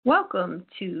Welcome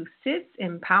to Sis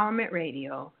Empowerment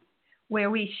Radio, where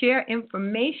we share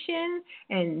information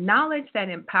and knowledge that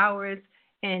empowers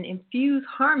and infuse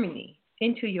harmony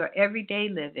into your everyday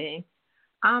living.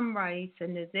 I'm Raisa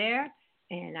Nazaire,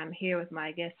 and I'm here with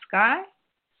my guest, Sky.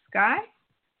 Sky,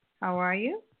 how are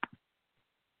you?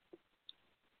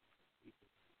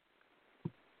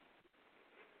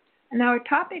 And our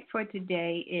topic for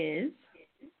today is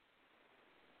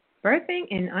birthing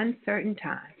in uncertain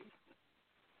times.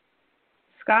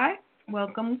 Sky,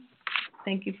 welcome.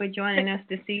 Thank you for joining us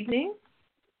this evening.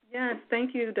 Yes,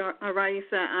 thank you,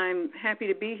 Raisa. I'm happy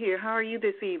to be here. How are you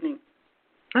this evening?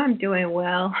 I'm doing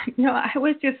well. I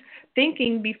was just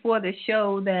thinking before the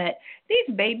show that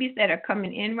these babies that are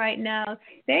coming in right now,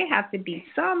 they have to be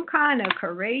some kind of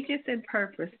courageous and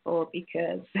purposeful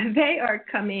because they are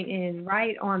coming in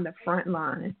right on the front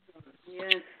line.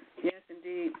 Yes,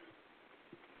 indeed.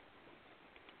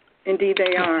 Indeed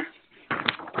they are.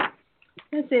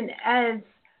 Listen, as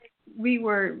we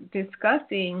were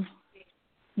discussing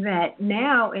that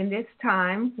now in this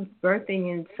time with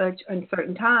birthing in such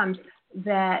uncertain times,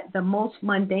 that the most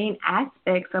mundane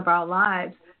aspects of our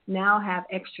lives now have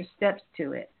extra steps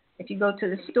to it. If you go to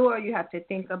the store, you have to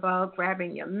think about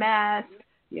grabbing your mask,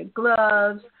 your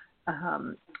gloves.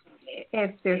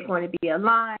 If there's going to be a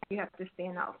line, you have to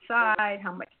stand outside,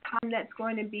 how much time that's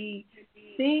going to be.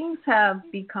 Things have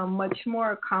become much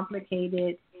more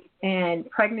complicated, and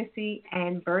pregnancy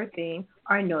and birthing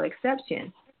are no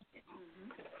exception.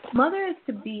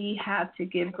 Mothers-to-be have to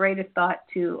give greater thought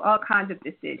to all kinds of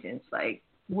decisions, like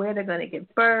where they're going to give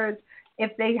birth,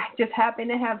 if they just happen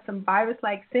to have some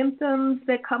virus-like symptoms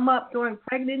that come up during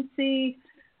pregnancy.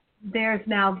 There's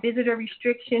now visitor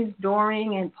restrictions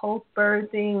during and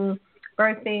post-birthing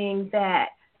that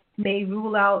may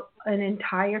rule out an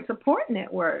entire support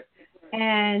network.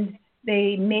 And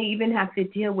they may even have to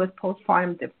deal with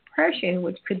postpartum depression,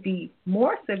 which could be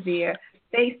more severe,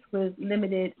 faced with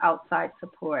limited outside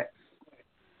support.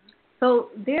 So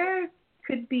there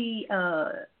could be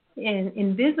an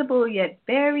invisible yet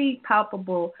very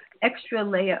palpable extra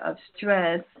layer of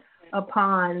stress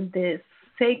upon this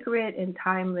sacred and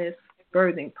timeless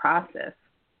birthing process.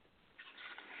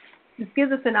 This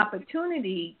gives us an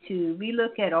opportunity to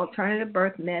relook at alternative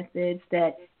birth methods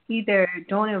that either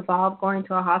don't involve going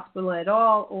to a hospital at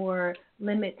all or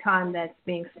limit time that's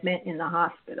being spent in the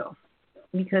hospital.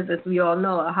 Because as we all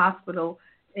know, a hospital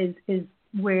is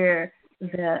where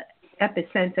the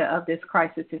epicenter of this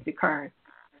crisis is occurring.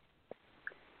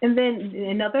 And then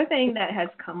another thing that has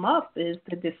come up is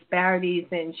the disparities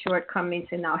and shortcomings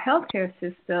in our healthcare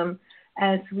system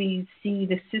as we see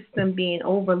the system being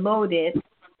overloaded.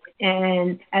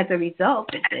 And as a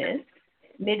result of this,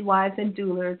 midwives and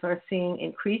doulas are seeing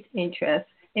increased interest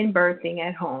in birthing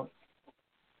at home.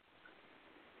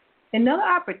 Another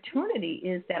opportunity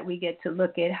is that we get to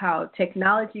look at how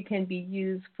technology can be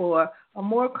used for a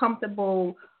more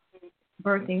comfortable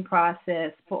birthing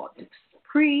process for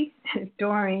pre,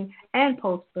 during, and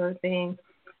post-birthing.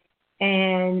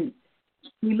 And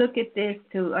we look at this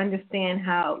to understand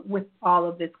how, with all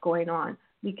of this going on,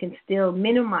 we can still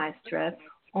minimize stress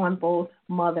on both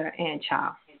mother and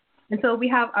child. And so we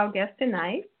have our guest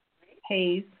tonight,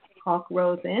 Haize Hawke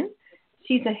Rosen.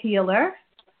 She's a healer,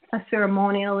 a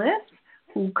ceremonialist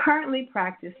who currently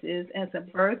practices as a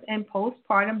birth and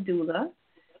postpartum doula.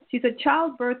 She's a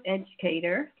childbirth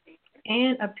educator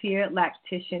and a peer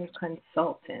lactation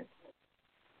consultant.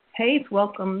 Haize,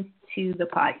 welcome to the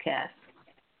podcast.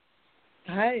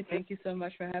 Hi, thank you so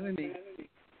much for having me.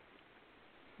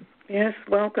 Yes,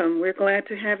 welcome. We're glad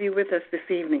to have you with us this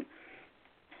evening.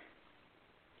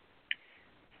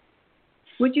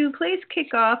 Would you please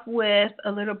kick off with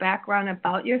a little background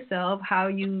about yourself, how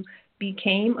you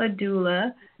became a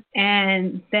doula,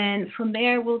 and then from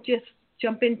there we'll just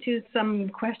jump into some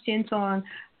questions on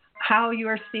how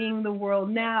you're seeing the world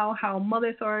now, how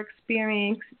mothers are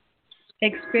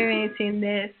experiencing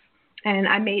this. And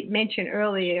I made mention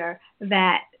earlier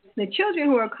that the children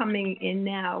who are coming in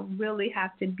now really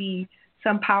have to be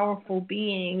some powerful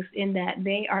beings in that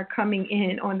they are coming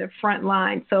in on the front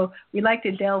line. So we'd like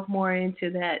to delve more into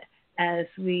that as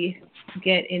we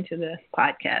get into the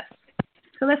podcast.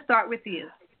 So let's start with you.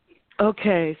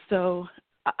 Okay, so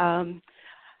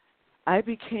I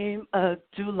became a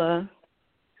doula.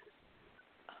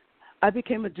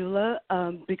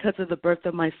 Because of the birth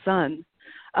of my son.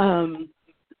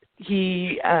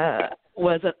 He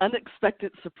was an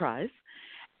unexpected surprise.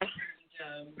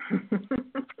 And,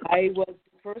 I was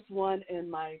the first one in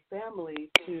my family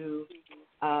to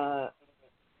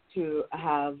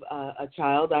have a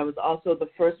child. I was also the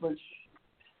first one.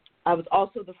 I was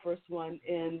also the first one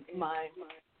in my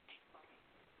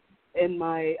in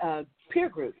my peer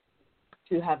group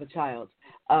to have a child.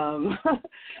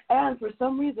 And for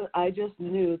some reason, I just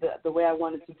knew that the way I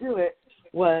wanted to do it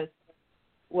was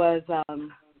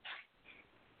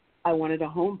I wanted a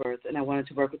home birth, and I wanted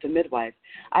to work with a midwife.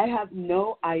 I have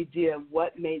no idea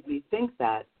what made me think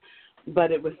that,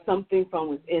 but it was something from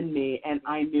within me, and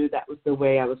I knew that was the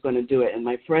way I was going to do it. And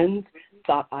my friends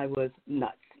thought I was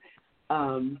nuts.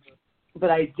 But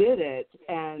I did it,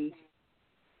 and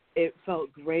it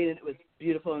felt great, and it was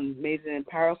beautiful and amazing and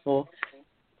powerful.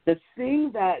 The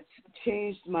thing that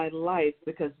changed my life,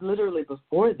 because literally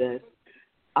before this,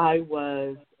 I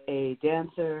was a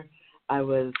dancer. I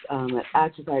was an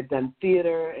actress. I had done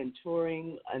theater and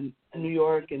touring in New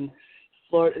York and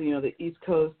Florida, the East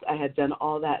Coast. I had done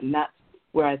all that, and that's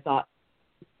where I thought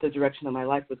the direction of my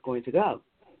life was going to go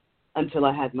until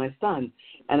I had my son.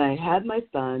 And I had my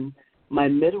son. My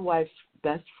midwife's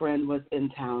best friend was in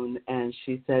town, and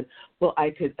she said, well,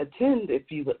 I could attend if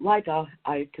you would like.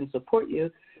 I can support you.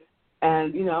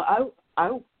 And, I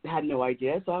had no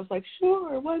idea, so I was like,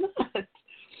 sure, why not?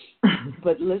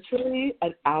 But literally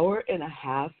an hour and a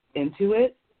half into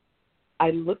it, I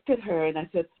looked at her and I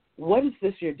said, what is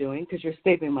this you're doing? Because you're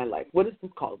saving my life. What is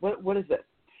this called? What is this?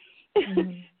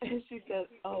 Mm-hmm. And she said,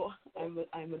 oh, I'm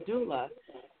a doula.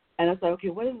 And I said, okay,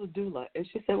 what is a doula? And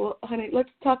she said, well, honey, let's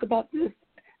talk about this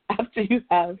after you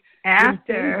have.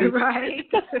 After, right?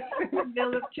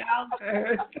 Bill of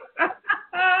childbirth.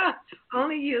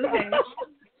 Only you, Haize.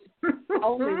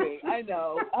 Only me. I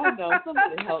know.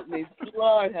 Somebody help me.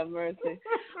 Lord have mercy.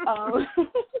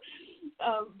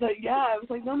 But yeah, I was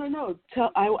like, no.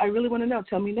 I really want to know.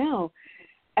 Tell me now.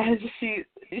 And she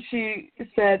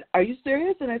said, are you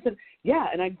serious? And I said, yeah.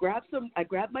 And I grabbed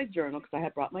my journal, because I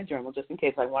had brought my journal just in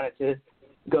case I wanted to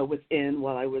go within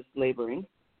while I was laboring.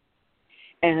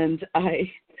 And I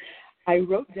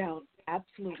wrote down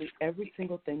absolutely every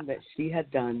single thing that she had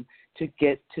done to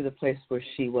get to the place where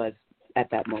she was at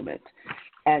that moment.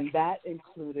 And that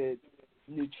included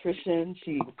nutrition.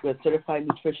 She was a certified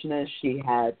nutritionist. She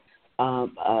had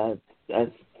a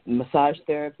massage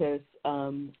therapist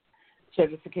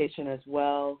certification as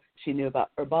well. She knew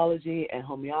about herbology and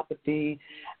homeopathy,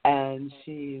 and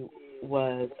she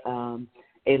was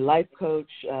a life coach,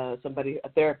 a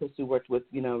therapist who worked with,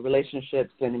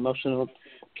 relationships and emotional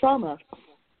trauma.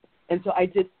 And so I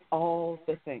did all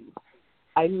the things.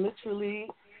 I literally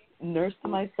nursed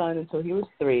my son until he was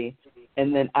 3,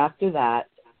 and then after that,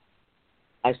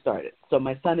 I started. So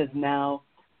my son is now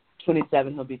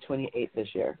 27. He'll be 28 this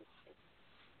year.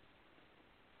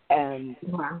 And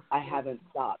wow. I haven't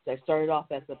stopped. I started off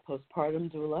as a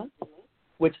postpartum doula,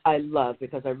 which I love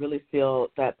because I really feel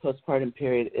that postpartum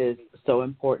period is so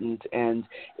important, and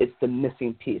it's the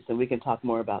missing piece. And we can talk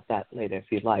more about that later if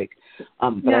you'd like.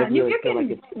 But I really feel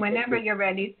like it's whenever you're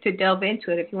ready to delve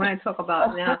into it. If you want to talk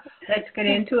about it now, let's get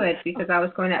into it, because I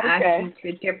was going to ask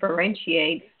you to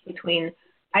differentiate between.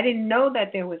 I didn't know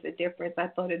that there was a difference. I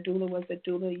thought a doula was a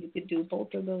doula. You could do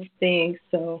both of those things.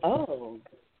 So. Oh.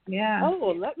 Yeah. Oh,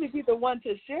 well, let me be the one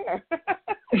to share.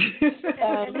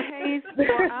 And Haize,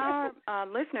 for our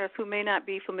listeners who may not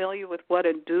be familiar with what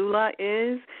a doula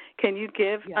is, can you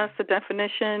give us a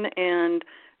definition, and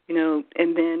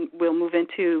and then we'll move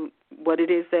into what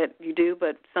it is that you do.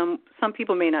 But some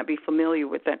people may not be familiar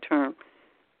with that term.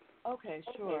 Okay,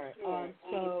 sure.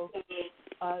 So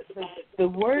the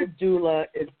word doula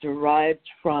is derived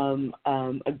from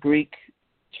a Greek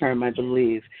term, I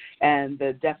believe, and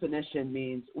the definition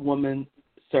means woman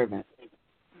servant.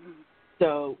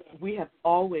 So we have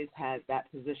always had that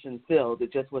position filled.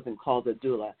 It just wasn't called a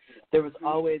doula. There was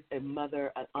always a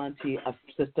mother, an auntie, a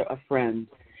sister, a friend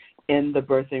in the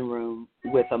birthing room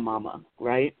with a mama,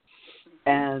 right?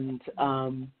 And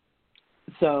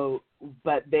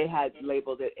but they had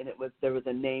labeled it, and there was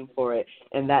a name for it,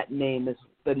 and that name is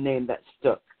the name that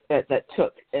took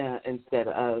instead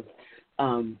of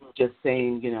just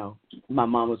saying, my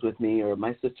mom was with me or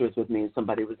my sister was with me and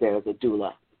somebody was there as a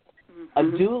doula. Mm-hmm. A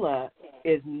doula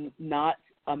is not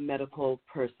a medical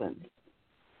person.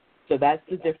 So that's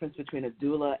the difference between a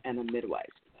doula and a midwife.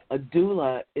 A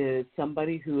doula is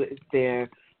somebody who is there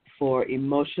for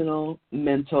emotional,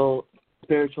 mental,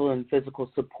 spiritual, and physical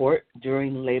support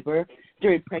during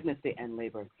pregnancy and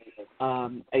labor.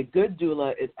 A good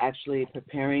doula is actually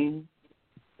preparing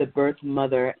the birth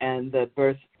mother and the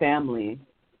birth family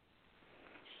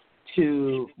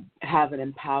to have an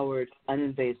empowered,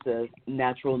 uninvasive,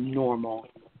 natural, normal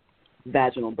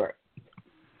vaginal birth,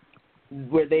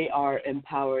 where they are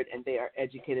empowered and they are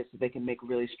educated so they can make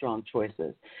really strong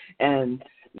choices. And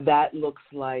that looks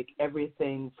like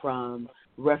everything from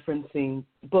referencing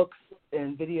books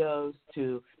and videos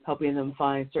to helping them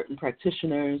find certain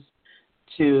practitioners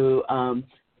to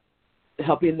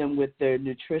helping them with their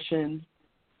nutrition,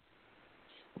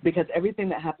 because everything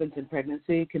that happens in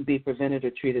pregnancy can be prevented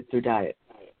or treated through diet.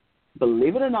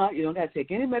 Believe it or not, you don't have to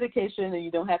take any medication, and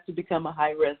you don't have to become a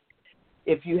high risk.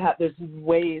 If you have, there's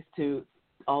ways to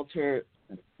alter,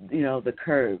 the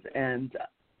curve and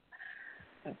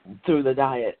through the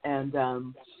diet. And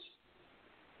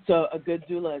so a good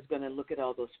doula is going to look at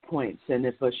all those points. And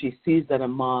if she sees that a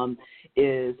mom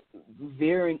is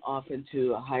veering off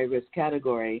into a high-risk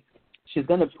category, she's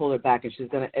going to pull her back, and she's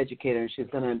going to educate her, and she's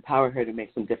going to empower her to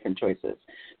make some different choices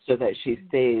so that she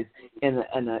stays in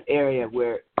an area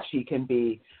where she can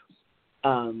be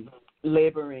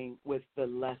laboring with the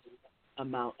less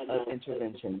amount of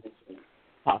intervention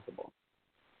possible.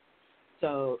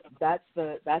 So that's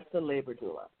the labor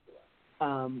doula.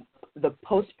 The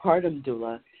postpartum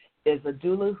doula is a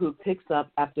doula who picks up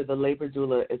after the labor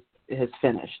doula has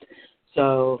finished.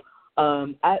 So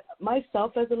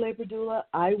myself as a labor doula,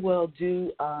 I will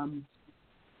do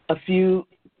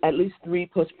at least 3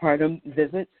 postpartum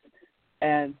visits,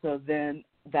 and so then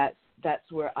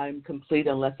that's where I'm complete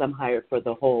unless I'm hired for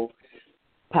the whole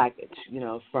package,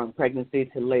 from pregnancy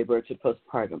to labor to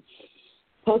postpartum.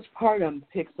 Postpartum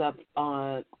picks up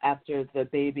on after the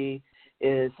baby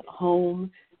is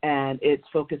home, and it's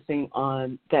focusing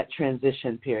on that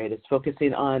transition period. It's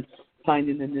focusing on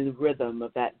finding the new rhythm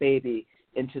of that baby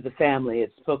into the family.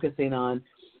 It's focusing on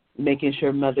making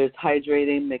sure mother's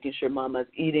hydrating, making sure mama's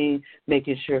eating,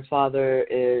 making sure father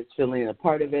is feeling a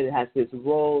part of it. It has his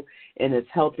role and it's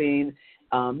helping,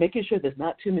 making sure there's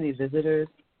not too many visitors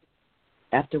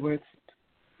afterwards,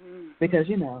 because,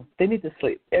 they need to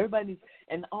sleep. Everybody needs,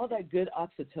 and all that good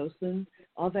oxytocin,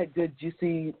 all that good,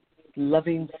 juicy,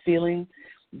 loving feeling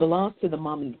belongs to the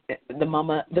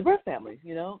birth family,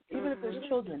 even if there's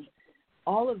children.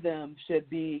 All of them should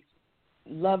be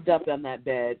loved up on that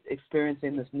bed,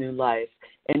 experiencing this new life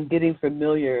and getting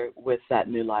familiar with that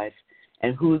new life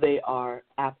and who they are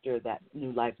after that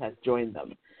new life has joined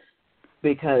them.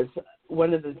 Because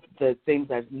one of the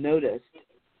things I've noticed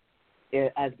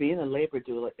as being a labor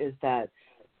doula is that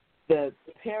the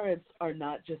parents are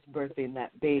not just birthing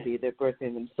that baby, they're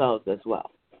birthing themselves as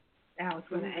well. I was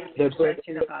going to ask you a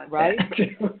question about right? that.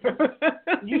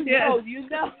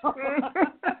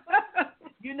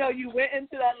 You went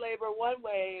into that labor one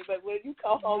way, but when you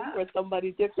come home for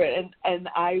somebody different, and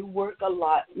I work a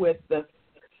lot with the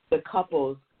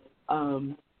couples,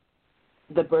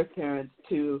 the birth parents,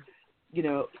 to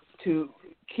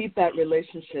keep that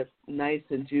relationship nice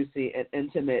and juicy and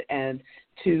intimate, and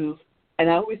I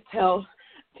always tell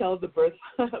the birth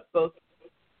both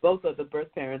of the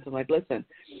birth parents, I'm like, listen,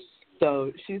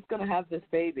 so she's going to have this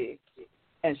baby,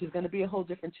 and she's going to be a whole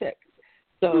different chick.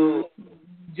 So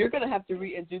you're going to have to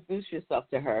reintroduce yourself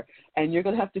to her, and you're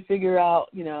going to have to figure out,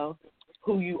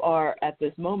 who you are at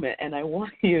this moment. And I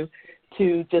want you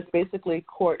to just basically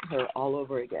court her all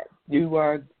over again. You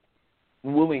are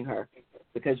wooing her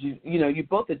because you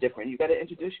both are different. You got to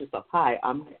introduce yourself. Hi,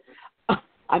 I'm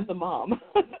the mom.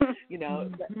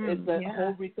 It's a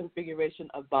whole reconfiguration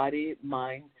of body,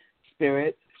 mind,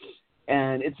 spirit,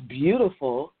 and it's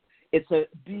beautiful. It's a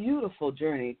beautiful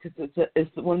journey because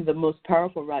it's one of the most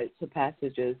powerful rites of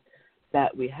passages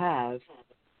that we have.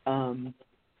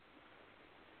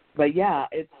 But yeah,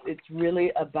 it's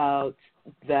really about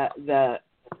the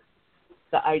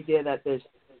idea that there's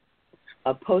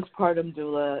a postpartum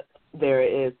doula.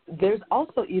 There's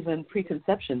also even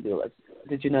preconception doulas.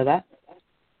 Did you know that?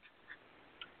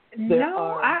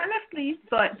 I honestly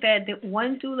thought that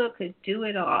one doula could do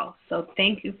it all. So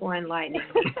thank you for enlightening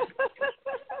me.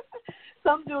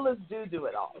 Some doulas do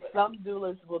it all. Some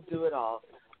doulas will do it all.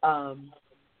 But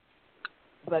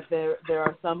there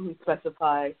are some who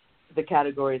specify the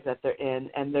categories that they're in,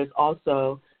 and there's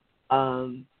also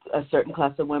a certain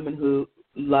class of women who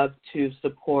love to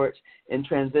support in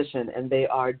transition, and they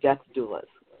are death doulas.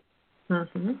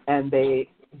 Mm-hmm. And they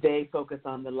focus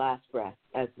on the last breath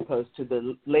as opposed to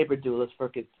the labor doulas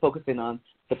focusing on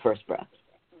the first breath.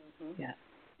 Mm-hmm. Yeah,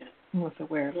 I was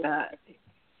aware of that.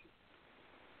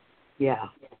 Yeah,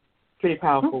 pretty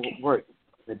powerful work,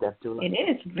 the death doula. It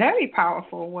is very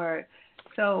powerful work.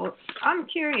 So I'm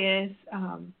curious,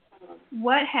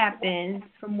 what happens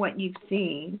from what you've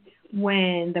seen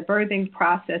when the birthing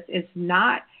process is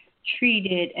not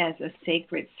treated as a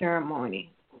sacred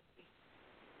ceremony?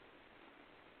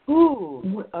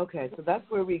 Ooh, okay, so that's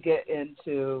where we get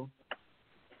into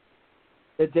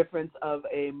the difference of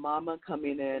a mama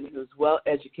coming in who's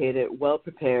well-educated,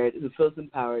 well-prepared, who feels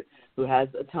empowered, who has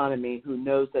autonomy, who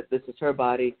knows that this is her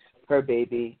body, her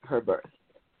baby, her birth,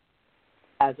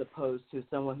 as opposed to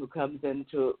someone who comes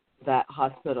into that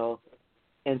hospital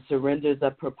and surrenders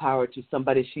up her power to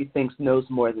somebody she thinks knows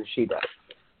more than she does.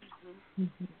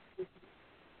 Mm-hmm.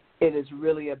 It is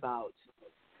really about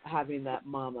having that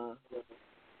mama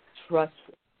trust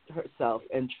herself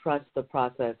and trust the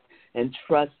process and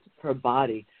trust her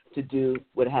body to do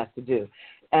what it has to do.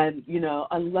 And, you know,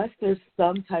 unless there's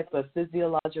some type of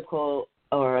physiological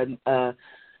or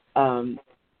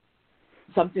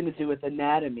something to do with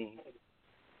anatomy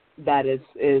that is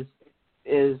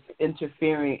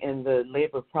interfering in the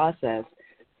labor process,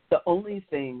 the only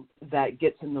thing that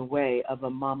gets in the way of a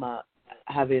mama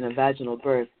having a vaginal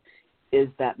birth is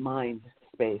that mind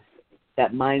space,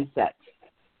 that mindset.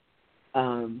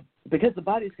 Because the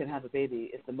bodies can have a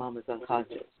baby if the mom is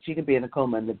unconscious. She can be in a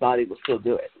coma and the body will still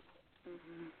do it.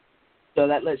 Mm-hmm. So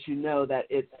that lets you know that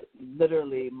it's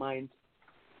literally mind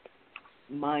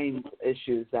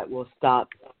issues that will stop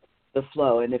the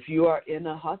flow. And if you are in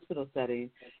a hospital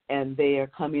setting and they are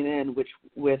coming in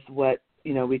with what,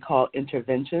 you know, we call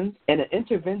interventions, and an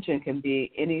intervention can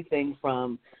be anything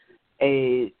from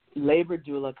a labor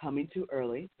doula coming too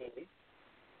early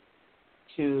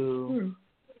to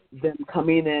them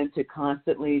coming in to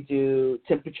constantly do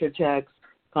temperature checks,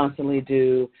 constantly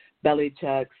do belly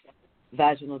checks,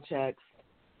 vaginal checks,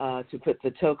 to put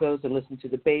the tocos and listen to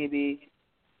the baby.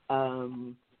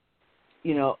 You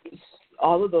know,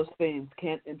 all of those things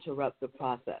can't interrupt the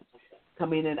process.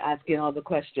 Coming in, asking all the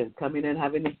questions, coming in,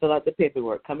 having to fill out the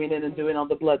paperwork, coming in and doing all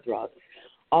the blood draws.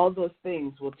 All those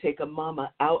things will take a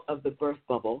mama out of the birth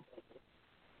bubble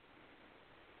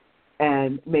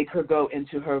and make her go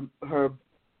into her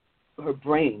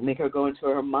brain, make her go into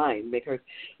her mind, make her,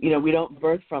 you know, we don't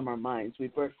birth from our minds. We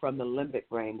birth from the limbic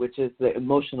brain, which is the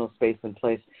emotional space and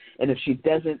place. And if she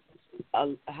doesn't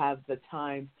have the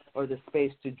time or the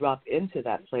space to drop into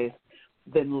that place,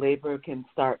 then labor can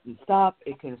start and stop.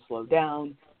 It can slow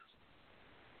down,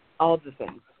 all the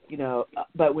things, you know.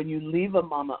 But when you leave a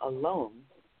mama alone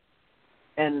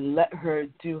and let her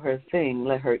do her thing,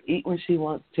 let her eat when she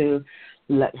wants to,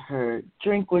 let her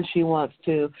drink when she wants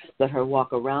to, let her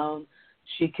walk around,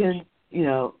 she can, you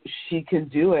know, she can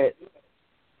do it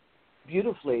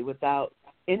beautifully without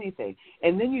anything.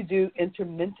 And then you do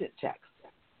intermittent checks.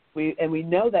 We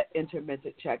know that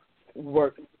intermittent checks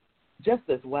work just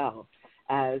as well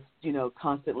as, you know,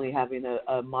 constantly having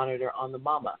a monitor on the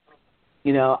mama.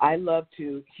 You know, I love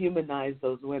to humanize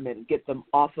those women, get them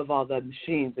off of all the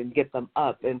machines and get them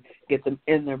up and get them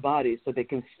in their bodies so they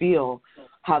can feel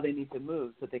how they need to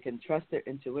move, so they can trust their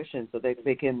intuition, so that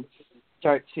they can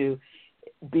start to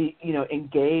be, you know,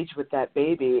 engage with that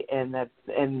baby, and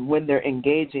when they're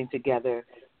engaging together,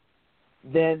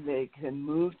 then they can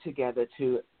move together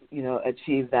to, you know,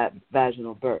 achieve that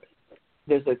vaginal birth.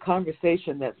 There's a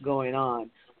conversation that's going on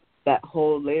that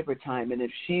whole labor time, and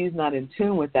if she's not in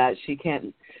tune with that, she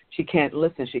can't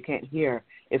listen, she can't hear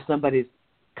if somebody's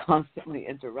constantly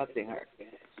interrupting her.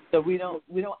 So we don't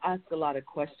ask a lot of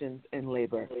questions in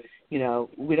labor. You know,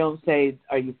 we don't say,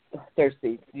 "Are you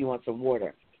thirsty? Do you want some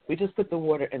water?" We just put the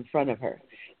water in front of her,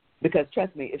 because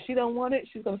trust me, if she don't want it,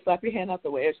 she's gonna slap your hand out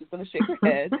the way, or she's gonna shake her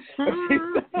head.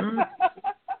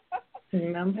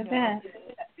 Remember that.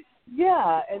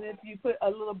 Yeah, and if you put a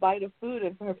little bite of food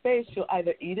in her face, she'll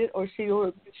either eat it or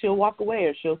she'll walk away,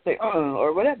 or she'll say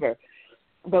or whatever.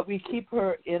 But we keep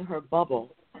her in her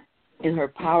bubble, in her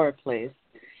power place,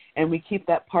 and we keep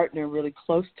that partner really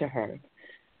close to her,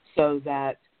 so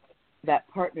that that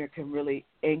partner can really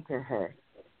anchor her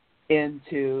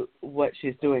into what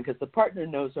she's doing, because the partner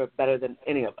knows her better than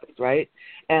any of us, right?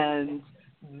 And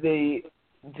the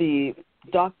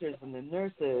doctors and the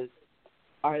nurses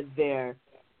are there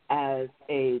as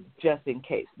a just in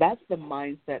case. That's the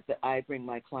mindset that I bring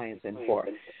my clients in for,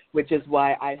 which is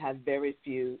why I have very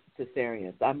few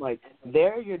cesareans. I'm like,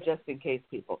 they're your just in case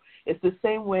people. It's the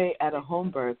same way at a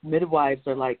home birth. Midwives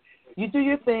are like, you do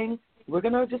your thing. We're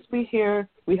going to just be here.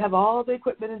 We have all the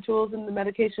equipment and tools and the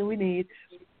medication we need,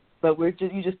 but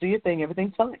you just do your thing.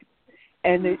 Everything's fine.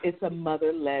 And it's a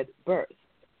mother-led birth,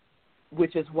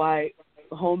 which is why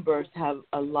home births have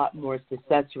a lot more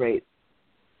success rates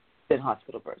than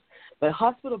hospital births. But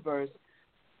hospital births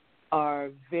are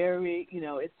very, you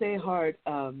know, it's a hard,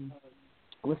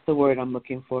 what's the word I'm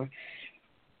looking for?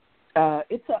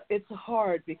 It's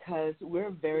hard because we're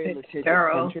a very litigious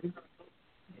country.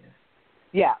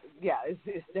 Yeah,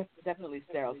 it's definitely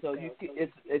sterile. So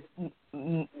it's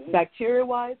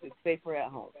bacteria-wise, it's safer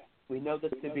at home. We know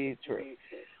this to be true.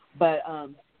 But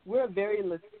we're a very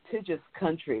litigious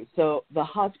country. So the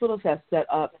hospitals have set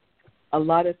up a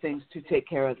lot of things to take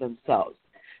care of themselves,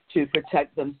 to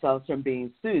protect themselves from being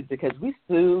sued, because we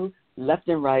sue left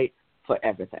and right for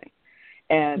everything.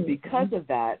 And because of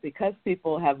that, because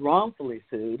people have wrongfully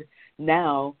sued,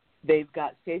 now they've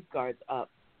got safeguards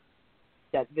up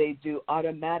that they do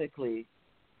automatically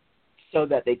so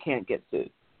that they can't get sued.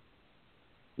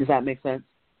 Does that make sense?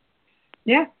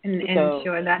 Yeah, and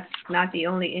sure, that's not the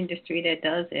only industry that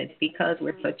does it because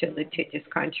we're such a litigious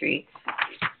country,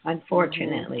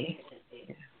 unfortunately.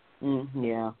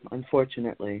 Yeah,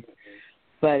 unfortunately.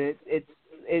 But it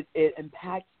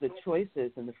impacts the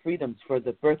choices and the freedoms for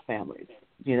the birth families,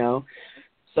 you know.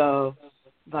 So,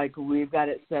 like, we've got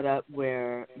it set up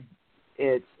where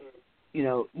it's, you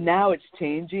know, now it's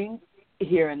changing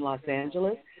here in Los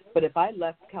Angeles. But if I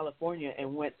left California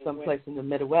and went someplace in the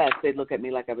Midwest, they'd look at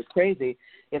me like I was crazy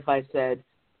if I said,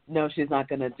 no, she's not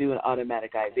going to do an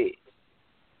automatic IV.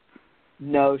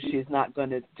 No, she's not going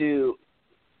to do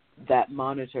that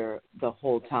monitor the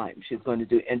whole time. She's going to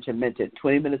do intermittent,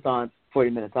 20 minutes on,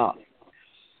 40 minutes off.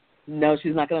 No,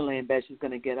 she's not going to lay in bed. She's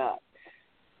going to get up.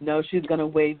 No, she's going to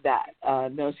wave that.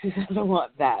 No, she doesn't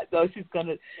want that. No, she's going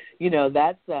to, you know,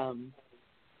 that's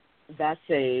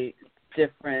a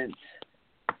different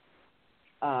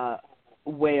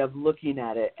way of looking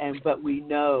at it. But we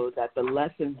know that the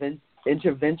less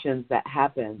interventions that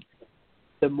happen,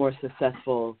 the more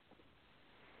successful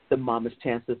the mama's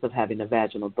chances of having a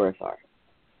vaginal birth are.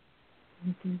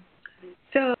 Mm-hmm.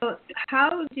 So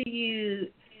how do you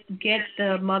get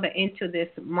the mother into this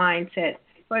mindset?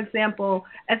 For example,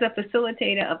 as a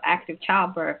facilitator of active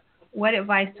childbirth, what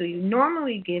advice do you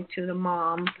normally give to the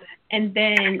mom? And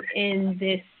then in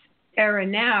this era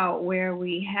now where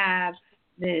we have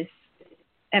this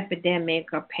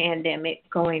epidemic or pandemic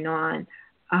going on,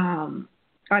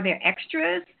 are there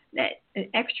extra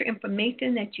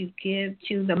information that you give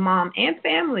to the mom and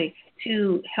family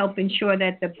to help ensure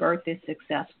that the birth is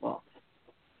successful?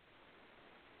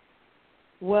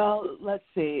 Well, let's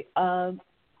see.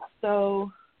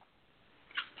 So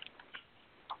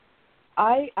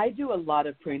I do a lot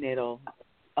of prenatal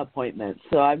appointments.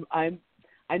 So I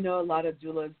know a lot of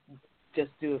doulas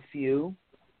just do a few,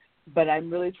 but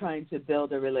I'm really trying to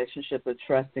build a relationship of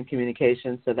trust and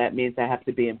communication, so that means I have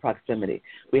to be in proximity.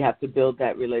 We have to build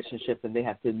that relationship, and they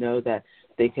have to know that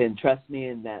they can trust me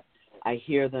and that I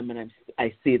hear them and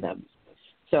I see them.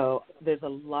 So there's a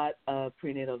lot of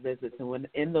prenatal visits, and when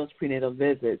in those prenatal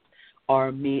visits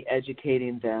are me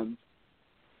educating them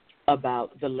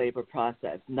about the labor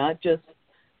process, not just,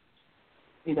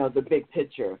 you know, the big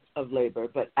picture of labor,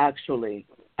 but actually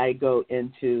I go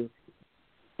into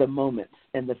the moments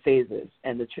and the phases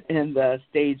and the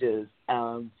stages,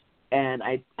 and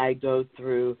I go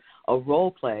through a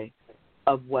role play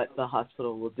of what the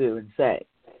hospital will do and say.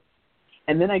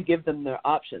 And then I give them their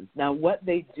options. Now, what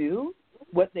they do,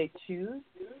 what they choose,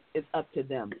 is up to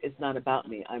them. It's not about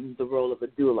me. I'm the role of a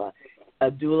doula.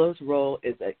 A doula's role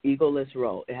is an egoless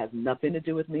role. It has nothing to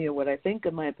do with me or what I think,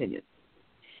 in my opinion.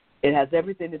 It has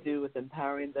everything to do with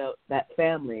empowering that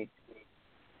family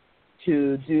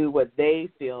to do what they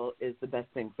feel is the best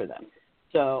thing for them.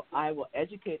 So I will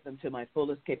educate them to my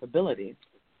fullest capability.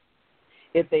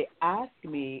 If they ask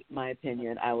me my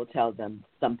opinion, I will tell them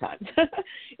sometimes.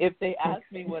 If they ask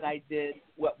me what I did,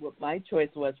 what my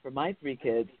choice was for my 3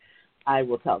 kids, I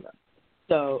will tell them.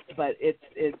 So, but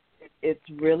it's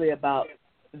really about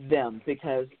them,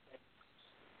 because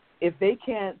if they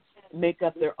can't make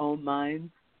up their own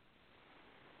minds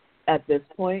at this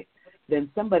point, then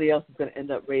somebody else is going to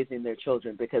end up raising their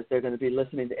children, because they're going to be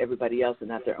listening to everybody else and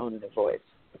not their own inner voice.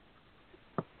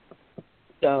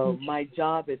 So my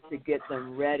job is to get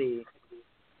them ready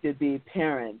to be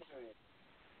parents,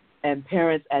 and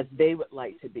parents as they would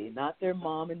like to be, not their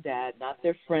mom and dad, not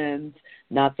their friends,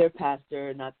 not their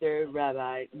pastor, not their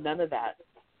rabbi, none of that.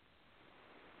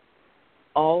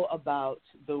 All about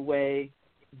the way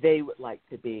they would like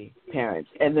to be parents.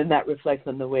 And then that reflects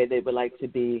on the way they would like to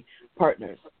be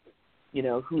partners, you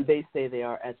know, who they say they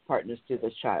are as partners to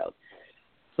this child.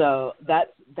 So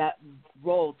that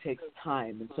role takes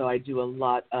time, and so I do a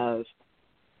lot of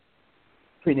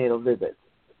prenatal visits,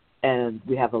 and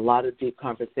we have a lot of deep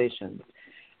conversations.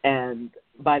 And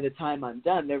by the time I'm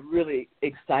done, they're really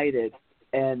excited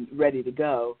and ready to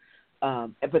go,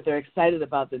 but they're excited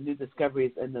about the new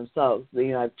discoveries in themselves.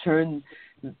 You know,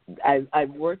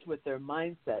 I've worked with their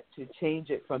mindset to change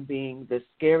it from being the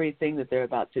scary thing that they're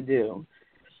about to do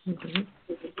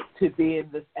to being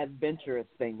this adventurous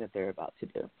thing that they're about to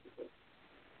do.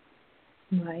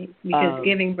 Right, because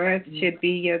giving birth should be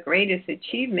your greatest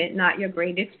achievement, not your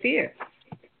greatest fear.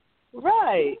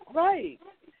 Right.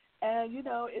 And you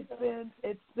know, it's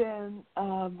been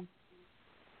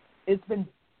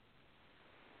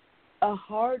a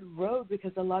hard road,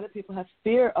 because a lot of people have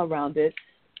fear around it,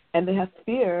 and they have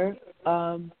fear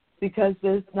because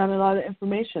there's not a lot of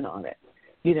information on it,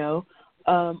 you know,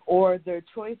 or their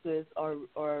choices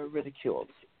are ridiculed.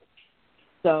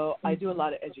 So I do a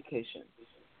lot of education.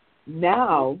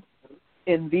 Now,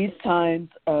 in these times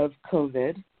of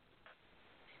COVID,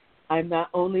 I'm not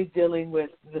only dealing with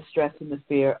the stress and the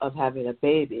fear of having a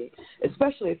baby,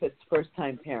 especially if it's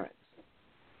first-time parents,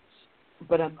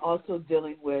 but I'm also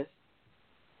dealing with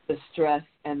the stress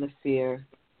and the fear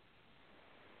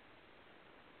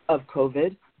of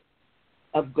COVID,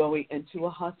 of going into a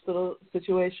hospital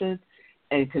situation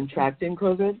and contracting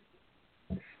COVID.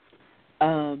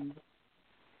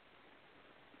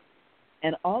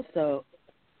 And also,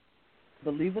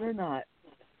 believe it or not,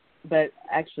 but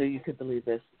actually you could believe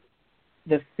this,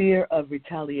 the fear of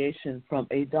retaliation from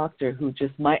a doctor who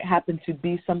just might happen to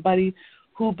be somebody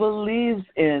who believes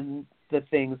in the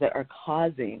things that are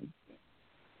causing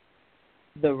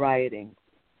the rioting,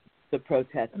 the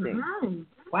protesting. Mm-hmm.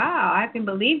 Wow, I can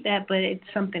believe that, but it's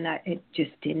something that it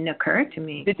just didn't occur to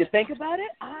me. Did you think about it?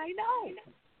 I know.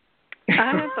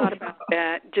 I have thought about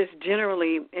that just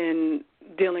generally in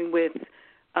dealing with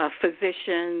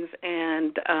physicians,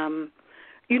 and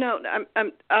you know,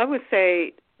 I would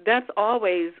say that's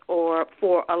always, or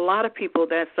for a lot of people,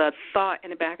 that's a thought in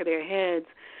the back of their heads,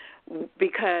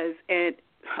 because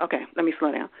okay, let me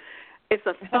slow down. It's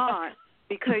a thought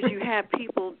because you have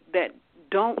people that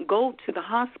don't go to the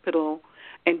hospital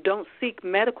and don't seek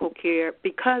medical care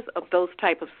because of those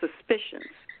type of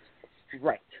suspicions.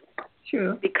 Right.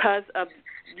 True. Because of,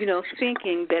 you know,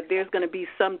 thinking that there's going to be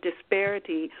some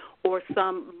disparity or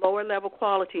some lower level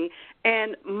quality,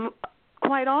 and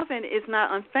quite often it's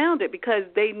not unfounded because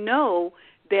they know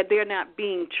that they're not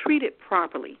being treated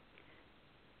properly.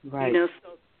 Right. You know,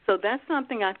 so that's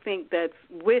something I think that's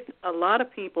with a lot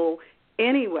of people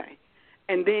anyway.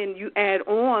 And then you add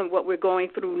on what we're going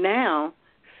through now,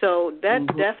 so that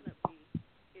definitely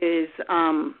is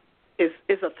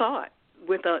a thought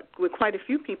with quite a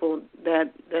few people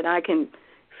that I can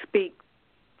speak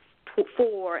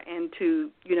for, and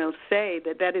to, you know, say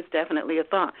that is definitely a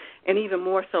thought, and even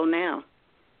more so now.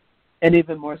 And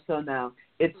even more so now,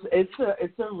 it's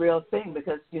a real thing,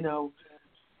 because, you know,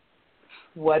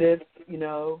 what if, you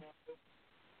know,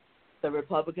 the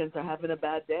Republicans are having a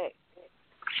bad day,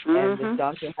 and this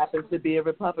doctor happens to be a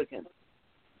Republican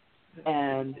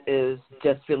and is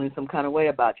just feeling some kind of way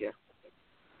about you.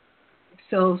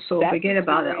 So forget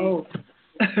about it. Oh,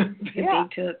 yeah.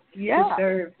 they took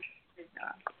deserved.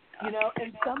 You know,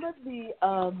 and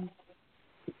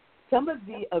some of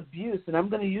the abuse, and I'm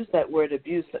going to use that word,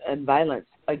 abuse and violence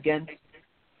against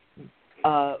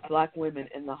black women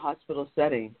in the hospital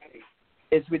setting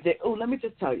is ridiculous. Oh, let me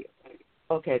just tell you.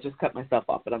 Okay, I just cut myself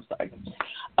off, but I'm sorry.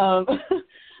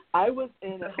 I was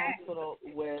in a hospital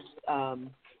with some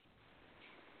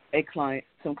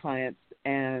clients,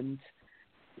 and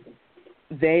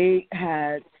they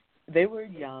were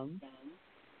young,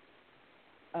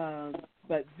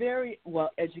 but very well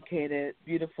educated,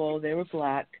 beautiful. They were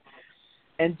black.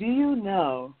 And do you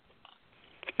know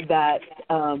that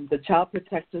the Child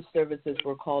Protective Services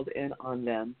were called in on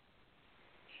them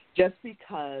just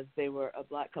because they were a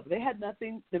black couple? They had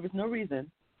nothing. There was no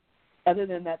reason other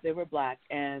than that they were black,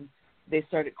 and they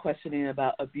started questioning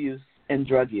about abuse and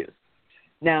drug use.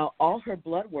 Now, all her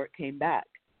blood work came back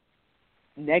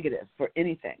negative for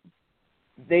anything.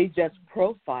 They just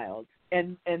profiled,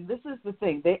 and this is the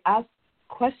thing, they asked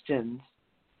questions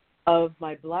of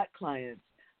my black clients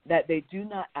that they do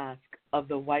not ask of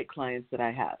the white clients that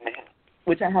I have,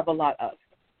 which I have a lot of.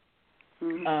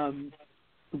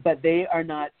 But they are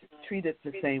not treated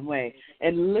the same way.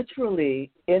 And literally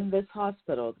in this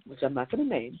hospital, which I'm not going to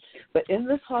name, but in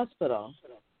this hospital,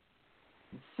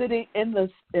 sitting in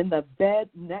the bed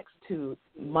next to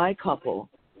my couple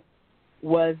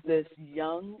was this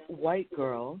young white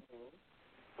girl,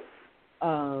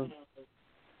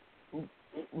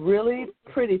 really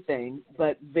pretty thing,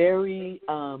 but very,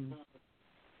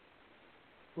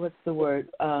 what's the word?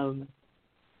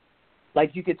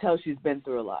 Like you could tell she's been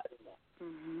through a lot.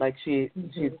 Like she's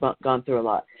gone through a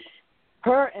lot.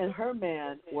 Her and her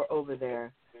man were over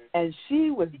there, and she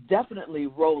was definitely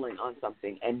rolling on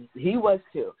something, and he was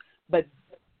too. But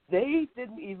they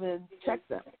didn't even check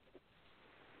them.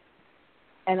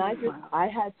 And I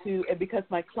had to, and because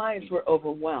my clients were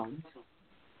overwhelmed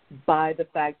by the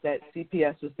fact that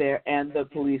CPS was there and the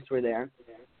police were there,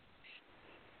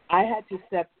 I had to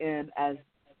step in as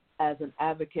an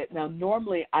advocate. Now,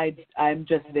 normally I'm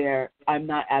just there. I'm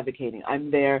not advocating. I'm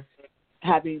there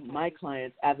having my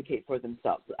clients advocate for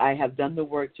themselves. I have done the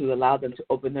work to allow them to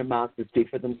open their mouths to speak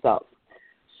for themselves.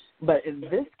 But in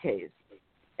this case,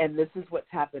 and this is what's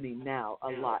happening now a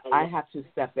lot, I have to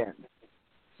step in.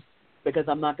 because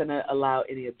I'm not going to allow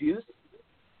any abuse.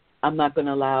 I'm not going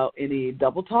to allow any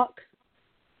double talk.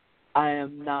 I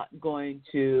am not going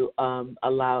to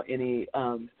allow any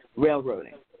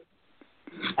railroading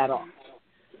at all.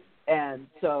 And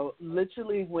so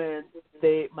literally when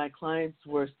my clients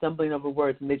were stumbling over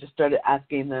words and they just started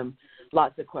asking them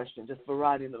lots of questions, just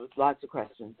variety, there was lots of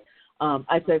questions.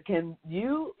 I said, can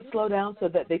you slow down so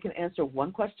that they can answer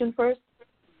one question first?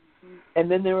 And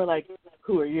then they were like,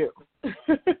 who are you?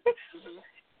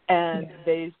 And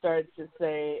they started to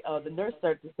say, the nurse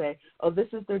started to say, this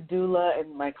is their doula.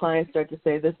 And my clients started to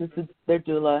say, this is their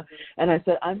doula. And I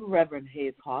said, I'm Reverend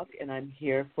Haize Hawke, and I'm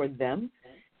here for them.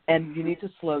 And you need to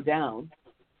slow down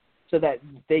so that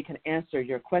they can answer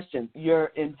your questions. Your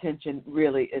intention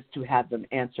really is to have them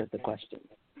answer the questions.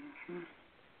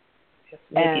 Just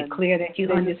make it clear that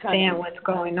you understand what's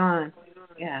going on.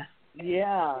 Yeah.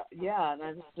 Yeah. And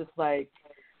I was just like,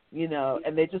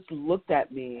 and they just looked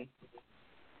at me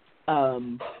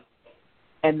and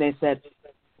they said,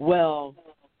 well,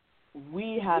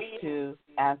 we have to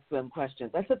ask them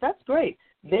questions. I said, that's great.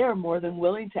 They are more than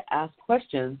willing to ask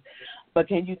questions, but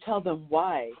can you tell them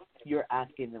why you're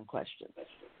asking them questions?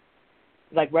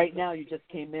 Like right now, you just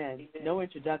came in, no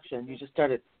introduction, you just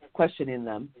started questioning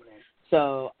them.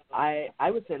 So I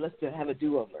would say let's have a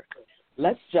do-over.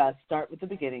 Let's just start with the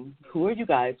beginning. Who are you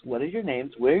guys? What are your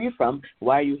names? Where are you from?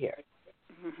 Why are you here?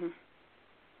 Mm-hmm.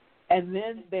 And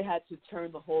then they had to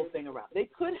turn the whole thing around. They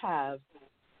could have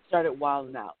started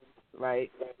wilding out, right?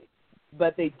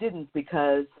 But they didn't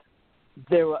because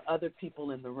there were other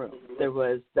people in the room. There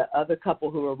was the other couple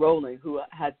who were rolling who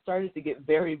had started to get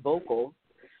very vocal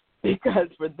because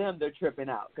for them they're tripping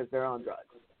out because they're on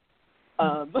drugs.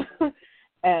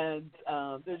 And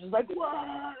they're just like,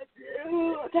 what?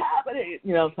 Dude, what's happening?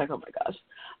 It's like, oh, my gosh.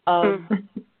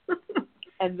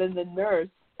 And then the nurse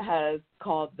has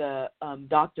called the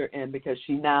doctor in because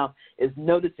she now is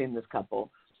noticing this couple.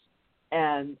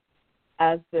 And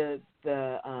as the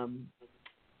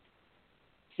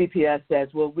CPS says,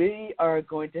 well, we are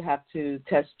going to have to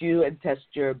test you and test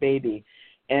your baby.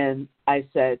 And I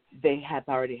said, they have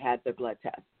already had their blood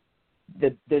test.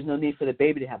 There's no need for the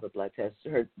baby to have a blood test.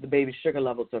 The baby's sugar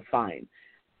levels are fine.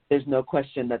 There's no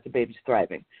question that the baby's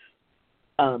thriving.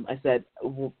 I said,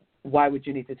 why would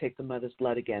you need to take the mother's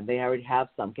blood again? They already have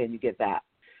some. Can you get that?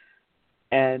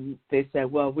 And they said,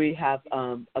 well, we have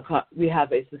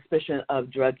a suspicion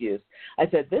of drug use. I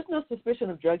said, there's no suspicion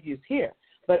of drug use here,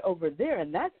 but over there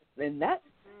in that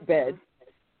bed,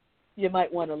 you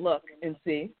might want to look and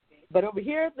see. But over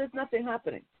here, there's nothing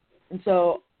happening. And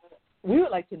so we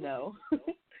would like to know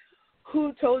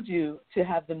who told you to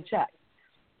have them checked.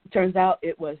 Turns out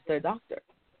it was their doctor.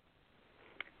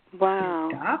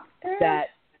 Wow.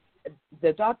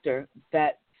 The doctor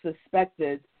that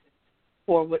suspected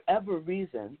for whatever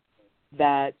reason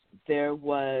that there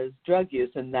was drug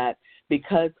use and that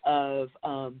because of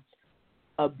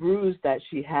a bruise that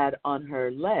she had on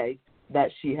her leg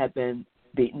that she had been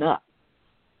beaten up.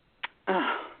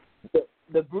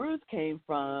 The bruise came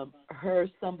from her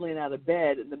stumbling out of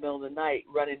bed in the middle of the night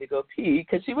running to go pee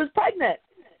because she was pregnant.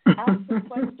 Ask the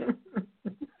question.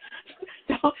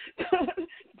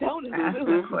 Don't ask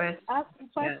the question. Ask the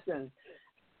question. Yes.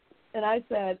 And I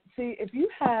said, see, if you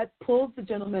had pulled the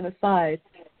gentleman aside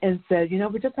and said,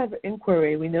 we just have an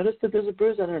inquiry. We noticed that there's a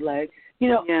bruise on her leg.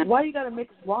 Why you got to make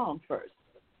it wrong first?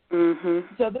 Mm-hmm.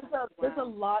 So there's a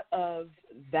lot of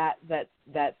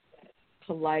that's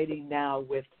colliding now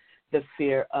with the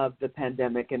fear of the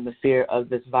pandemic and the fear of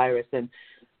this virus. And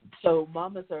so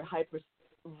mamas are hyper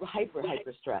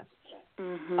stressed.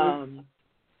 Mm-hmm.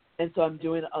 And so I'm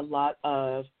doing a lot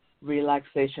of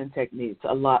relaxation techniques,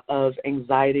 a lot of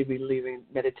anxiety relieving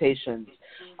meditations.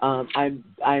 I'm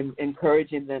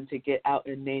encouraging them to get out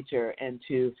in nature and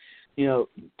to,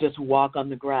 just walk on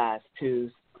the grass,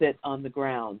 to sit on the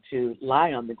ground, to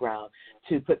lie on the ground,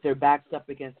 to put their backs up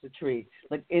against a tree,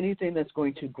 like anything that's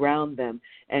going to ground them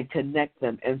and connect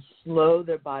them and slow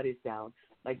their bodies down,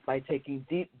 like by taking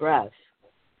deep breaths,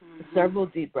 several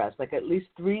deep breaths, like at least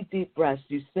 3 deep breaths.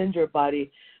 You send your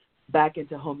body back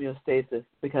into homeostasis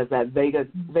because that vagus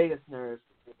nerve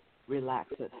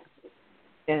relaxes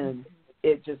and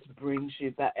it just brings you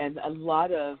back. And a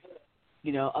lot of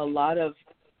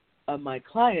my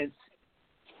clients,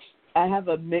 I have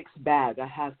a mixed bag. I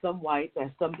have some whites, I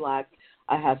have some blacks,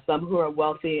 I have some who are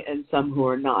wealthy and some who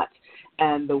are not.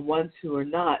 And the ones who are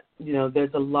not,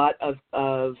 there's a lot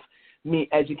of me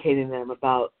educating them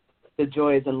about the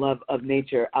joys and love of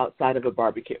nature outside of a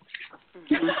barbecue.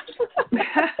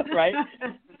 Right?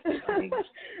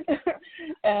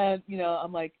 And,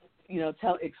 I'm like,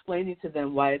 explaining to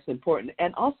them why it's important,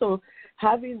 and also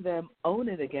having them own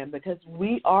it again, because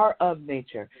we are of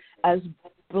nature. As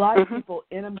Black people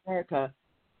in America,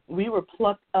 we were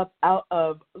plucked up out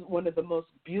of one of the most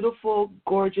beautiful,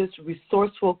 gorgeous,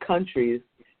 resourceful continents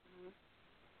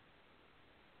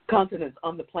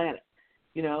on the planet.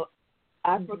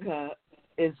 Africa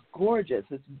is gorgeous.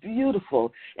 It's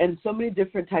beautiful, and so many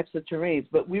different types of terrains,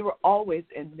 but we were always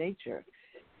in nature.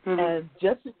 And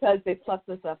just because they plucked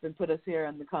us up and put us here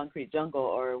in the concrete jungle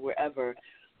or wherever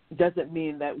doesn't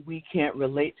mean that we can't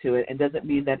relate to it, and doesn't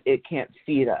mean that it can't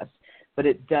feed us. But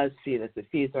it does feed us. It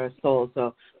feeds our soul.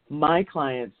 So my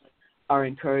clients are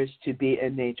encouraged to be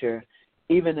in nature.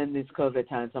 Even in these COVID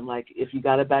times, I'm like, if you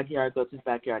got a backyard, go to the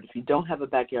backyard. If you don't have a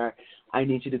backyard, I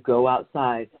need you to go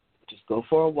outside. Just go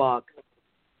for a walk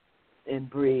and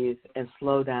breathe and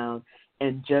slow down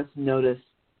and just notice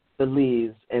the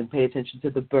leaves and pay attention to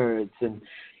the birds. And,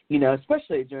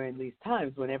 especially during these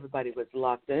times when everybody was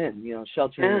locked in,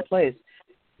 sheltering in place,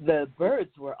 the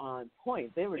birds were on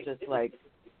point. They were just like,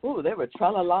 ooh, they were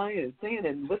tra-la-laing and singing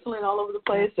and whistling all over the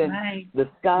place. And the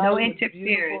sky no was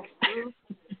interference. beautiful.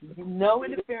 No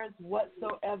interference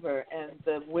whatsoever. And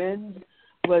the wind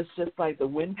was just like, the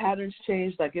wind patterns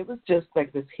changed. Like, it was just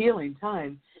like this healing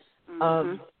time.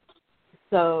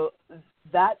 So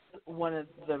that's one of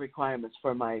the requirements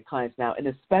for my clients now, and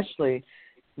especially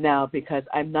now because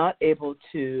I'm not able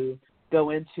to go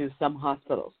into some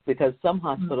hospitals, because some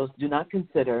hospitals do not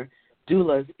consider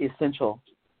doulas essential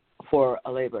for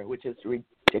a labor, which is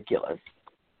ridiculous.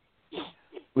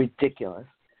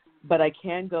 But I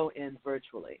can go in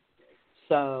virtually.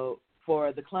 So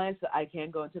for the clients that I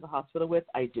can go into the hospital with,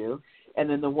 I do. And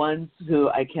then the ones who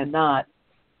I cannot,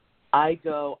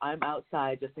 I'm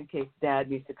outside just in case Dad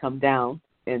needs to come down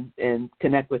and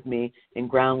connect with me and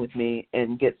ground with me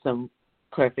and get some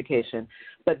clarification.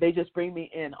 But they just bring me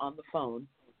in on the phone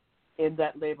in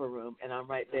that labor room, and I'm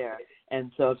right there.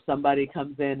 And so if somebody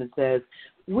comes in and says,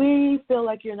 we feel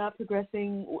like you're not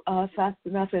progressing fast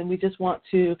enough, and we just want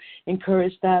to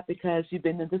encourage that because you've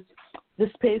been in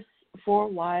this pace for a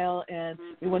while, and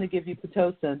we want to give you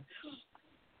Pitocin,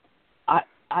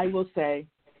 I will say,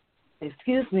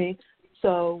 excuse me,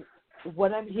 so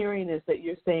what I'm hearing is that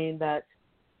you're saying that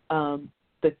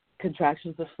the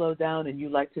contractions have slowed down and you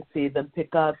like to see them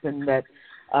pick up, and that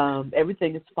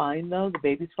everything is fine, though. The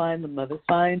baby's fine, the mother's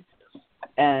fine.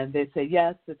 And they say,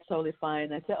 yes, it's totally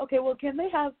fine. I say, okay, well, can they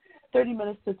have 30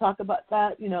 minutes to talk about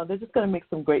that? They're just going to make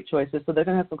some great choices, so they're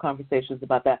going to have some conversations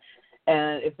about that.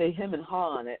 And if they hem and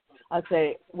haw on it, I'd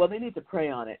say, well, they need to pray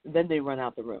on it. Then they run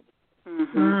out the room.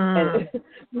 And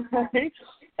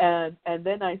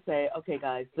then I say, okay,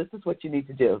 guys, this is what you need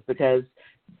to do, because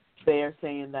they are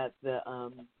saying that the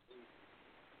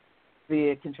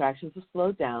contractions have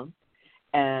slowed down,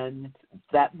 and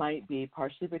that might be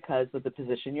partially because of the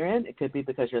position you're in. It could be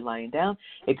because you're lying down.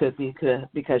 It could be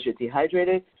because you're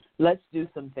dehydrated. Let's do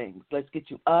some things. Let's get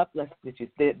you up. Let's get you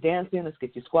dancing. Let's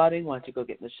get you squatting. Why don't you go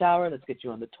get in the shower? Let's get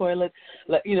you on the toilet.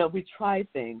 We try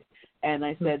things. And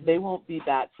I said, they won't be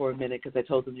back for a minute because I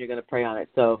told them you're going to pray on it.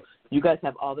 So you guys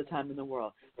have all the time in the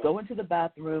world. Go into the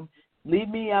bathroom. Leave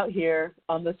me out here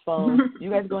on this phone.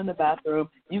 You guys go in the bathroom.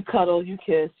 You cuddle, you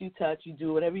kiss, you touch, you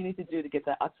do whatever you need to do to get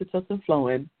that oxytocin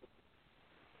flowing.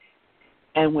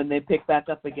 And when they pick back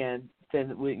up again,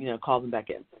 then we call them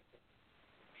back in.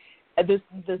 And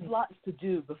there's lots to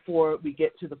do before we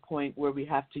get to the point where we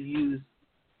have to use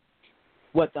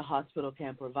what the hospital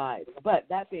can provide. But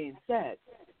that being said,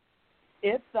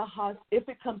 if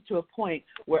it comes to a point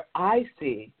where I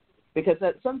see, because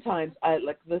sometimes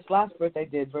like this last birth I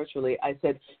did virtually, I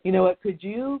said, you know what, could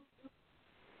you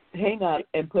hang up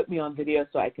and put me on video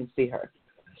so I can see her?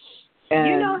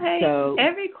 And Haize,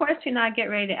 every question I get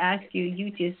ready to ask you, you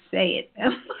just say it.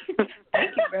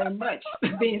 Thank you very much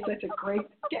for being such a great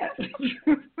guest.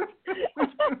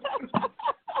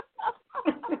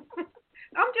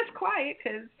 I'm just quiet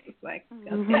because it's like,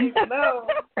 okay, hello.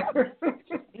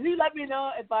 You let me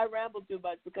know if I ramble too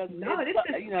much, because this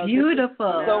is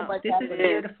beautiful. This is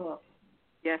beautiful.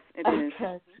 Yes, it is.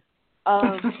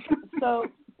 So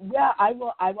yeah, I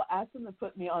will ask them to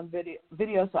put me on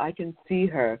video so I can see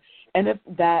her. And if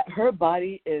her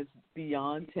body is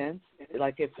beyond tense,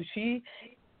 like if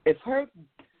her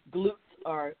glutes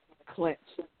are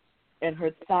clenched and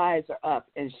her thighs are up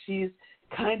and she's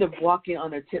kind of walking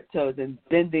on her tiptoes and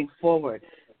bending forward,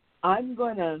 I'm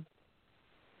gonna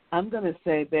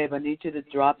say, babe, I need you to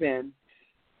drop in,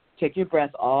 take your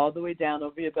breath all the way down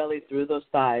over your belly through those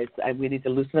thighs, and we need to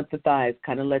loosen up the thighs,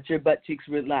 kind of let your butt cheeks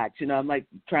relax. I'm like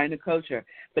trying to coach her.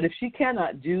 But if she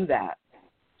cannot do that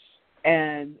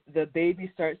and the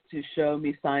baby starts to show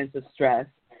me signs of stress,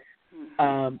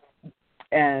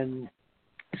 and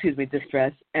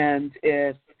distress. And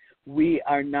if we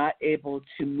are not able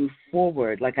to move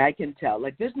forward, like I can tell,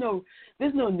 like there's no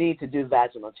need to do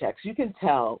vaginal checks. You can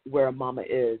tell where a mama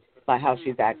is by how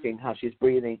she's acting, how she's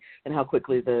breathing, and how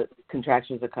quickly the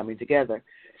contractions are coming together.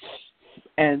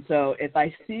 And so if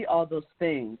I see all those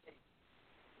things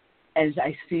and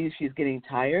I see she's getting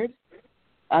tired,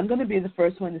 I'm going to be the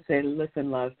first one to say,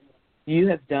 listen, love, you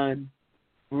have done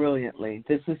brilliantly.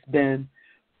 This has been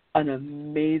an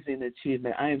amazing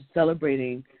achievement. I am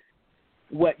celebrating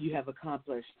what you have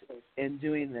accomplished in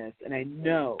doing this. And I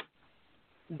know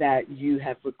that you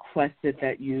have requested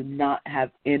that you not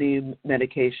have any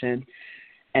medication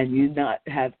and you not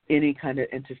have any kind of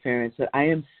interference. But I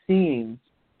am seeing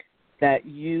that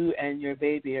you and your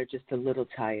baby are just a little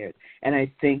tired. And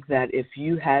I think that if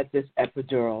you had this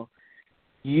epidural,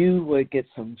 you would get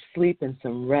some sleep and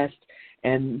some rest,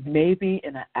 and maybe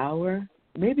in an hour,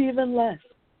 maybe even less,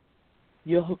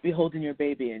 you'll be holding your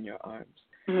baby in your arms.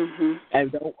 Mm-hmm.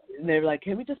 And they're like,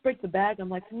 can we just break the bag? I'm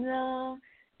like, no.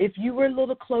 If you were a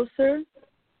little closer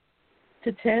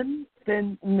to 10,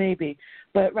 then maybe.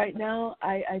 But right now,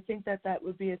 I think that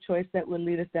would be a choice that would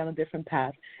lead us down a different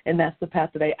path, and that's the path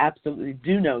that I absolutely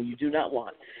do know you do not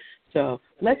want. So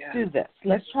let's do this.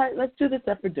 Let's do this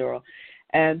epidural.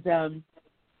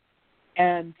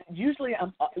 And usually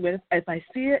if I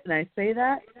see it and I say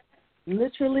that,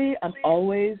 literally I'm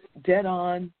always dead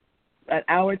on an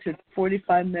hour to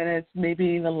 45 minutes, maybe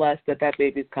even less, that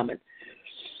baby's coming.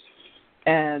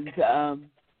 And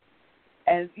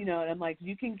you know, and I'm like,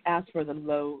 you can ask for the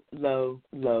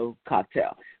low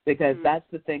cocktail, because that's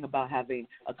the thing about having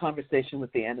a conversation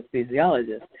with the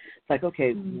anesthesiologist. It's like,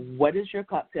 okay, what is your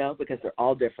cocktail? Because they're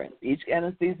all different. Each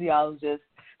anesthesiologist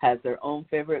has their own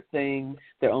favorite thing,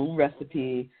 their own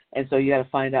recipe, and so you got to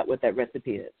find out what that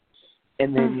recipe is.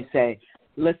 And then you say,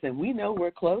 listen, we know we're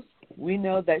close. We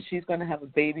know that she's going to have a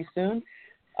baby soon.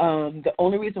 The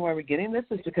only reason why we're getting this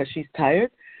is because she's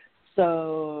tired.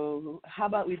 So how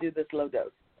about we do this low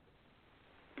dose?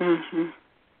 Mm-hmm.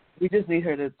 We just need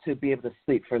her to be able to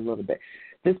sleep for a little bit.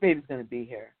 This baby's going to be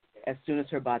here as soon as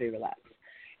her body relaxes.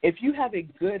 If you have a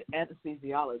good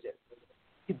anesthesiologist,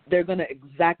 they're going to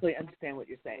exactly understand what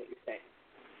you're saying.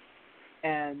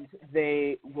 And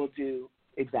they will do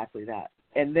exactly that.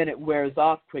 And then it wears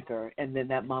off quicker, and then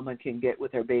that mama can get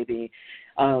with her baby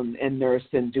and nurse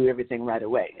and do everything right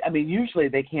away. I mean, usually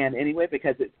they can anyway,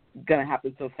 because it's going to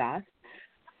happen so fast.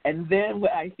 And then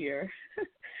what I hear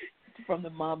from the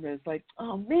mom is like,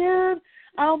 oh, man,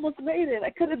 I almost made it. I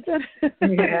could have done it.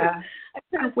 Yeah.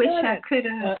 I wish I could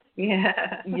have.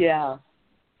 Yeah.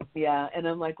 Yeah. And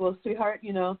I'm like, well, sweetheart,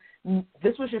 you know,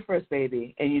 this was your first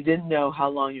baby, and you didn't know how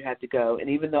long you had to go. And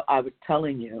even though I was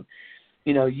telling you,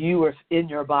 you know, you were in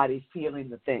your body feeling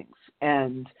the things,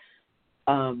 and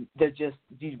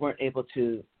you weren't able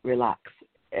to relax,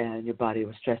 and your body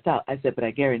was stressed out. I said, but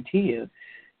I guarantee you,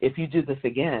 if you do this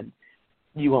again,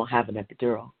 you won't have an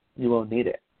epidural. You won't need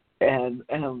it. And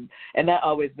that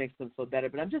always makes them feel better.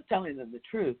 But I'm just telling them the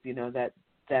truth, you know, that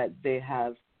they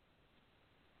have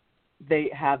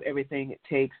everything it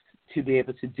takes to be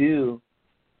able to do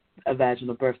a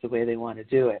vaginal birth the way they want to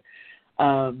do it.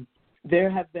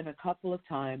 There have been a couple of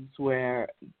times where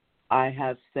I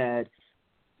have said,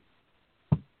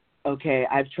 okay,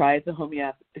 I've tried the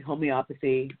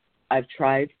homeopathy, I've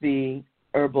tried the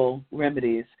herbal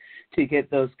remedies to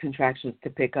get those contractions to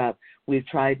pick up. We've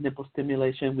tried nipple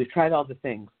stimulation, we've tried all the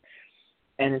things,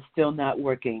 and it's still not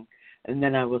working. And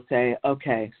then I will say,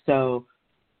 okay, so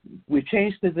we've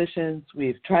changed positions,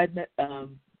 we've tried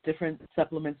different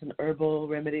supplements and herbal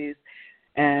remedies,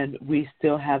 and we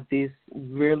still have these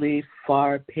really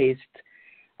far-paced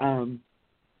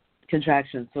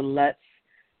contractions. So let's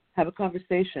have a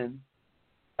conversation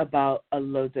about a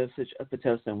low dosage of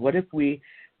Pitocin. What if we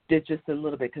did just a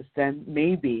little bit? Because then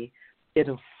maybe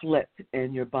it'll flip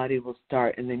and your body will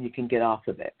start, and then you can get off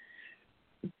of it.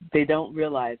 They don't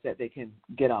realize that they can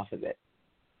get off of it.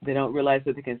 They don't realize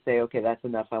that they can say, okay, that's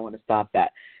enough, I want to stop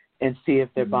that, and see if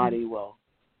their body will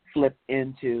flip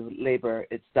into labor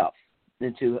itself,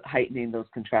 into heightening those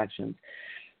contractions.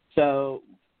 So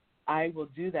I will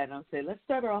do that, and I'll say, let's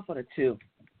start her off on a 2.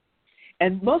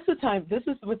 And most of the time, this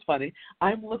is what's funny,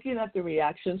 I'm looking at the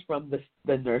reactions from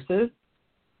the nurses,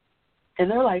 and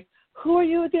they're like, who are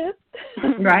you again?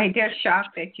 Right, they're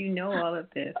shocked that you know all of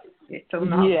this. It's so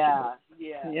knowledgeable.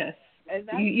 Yeah. Yes. And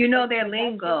you know their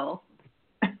lingo.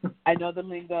 I know the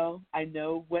lingo. I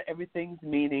know what everything's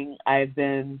meaning. I've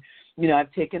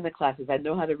taken the classes. I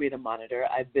know how to read a monitor.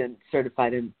 I've been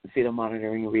certified in fetal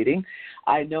monitoring and reading.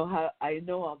 I know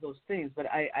all those things, but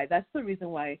I that's the reason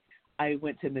why I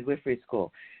went to midwifery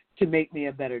school, to make me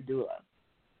a better doula.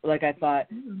 Like I thought,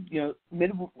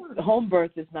 home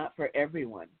birth is not for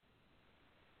everyone,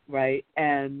 right?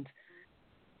 And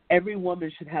every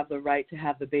woman should have the right to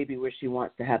have the baby where she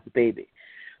wants to have the baby.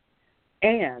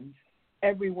 And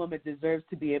every woman deserves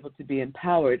to be able to be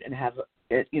empowered and have,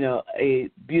 a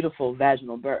beautiful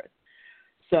vaginal birth.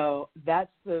 So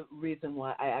that's the reason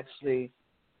why I actually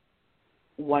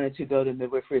wanted to go to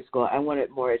midwifery school. I wanted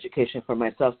more education for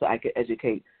myself so I could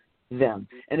educate them.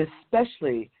 And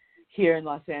especially here in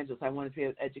Los Angeles, I wanted to be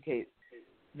able to educate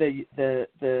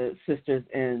the sisters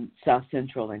in South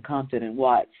Central and Compton and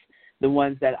Watts, the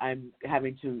ones that I'm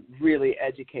having to really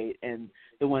educate and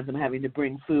the ones I'm having to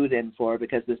bring food in for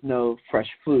because there's no fresh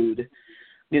food.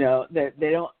 They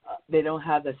don't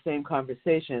have the same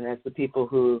conversation as the people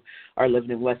who are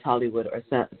living in West Hollywood or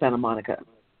Santa Monica.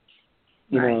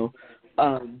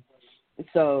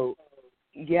 So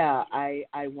yeah, I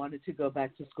wanted to go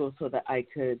back to school so that I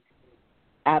could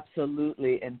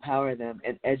absolutely empower them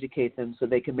and educate them so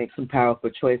they can make some powerful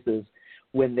choices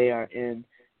when they are in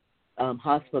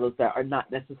hospitals that are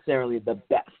not necessarily the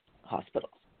best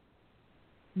hospitals.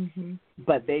 Mm-hmm.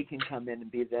 But they can come in and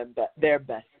be their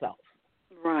best self.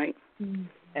 Right. And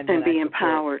be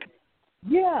empowered.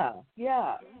 Yeah.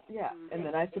 Mm-hmm. And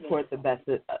then I support the best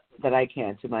that I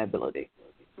can to my ability.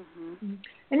 Mm-hmm.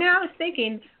 And now I was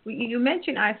thinking, you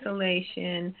mentioned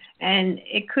isolation, and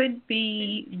it could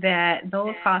be that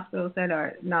those hospitals that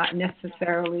are not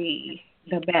necessarily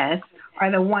the best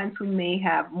are the ones who may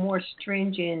have more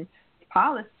stringent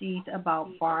policies about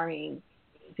barring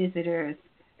visitors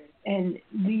and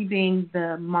leaving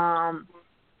the mom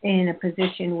in a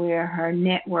position where her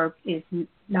network is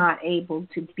not able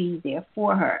to be there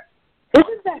for her.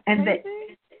 Isn't that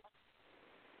crazy?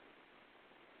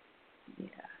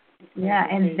 Yeah,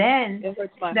 and then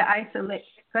the isolation.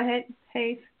 Go ahead,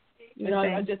 Haize.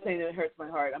 I'm just saying it hurts my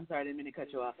heart. I'm sorry, I didn't mean to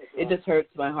cut you off. It just hurts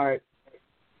my heart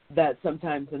that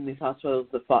sometimes in these hospitals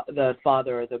the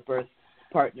father or the birth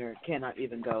partner cannot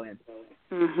even go in.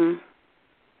 Mm-hmm.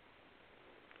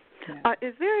 Yeah.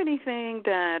 Is there anything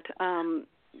that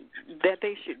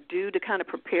they should do to kind of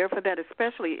prepare for that,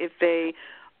 especially if they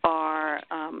are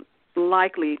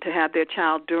likely to have their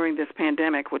child during this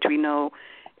pandemic, which we know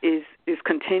is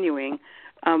continuing?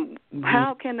 Mm-hmm.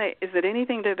 How can they? Is there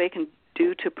anything that they can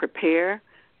do to prepare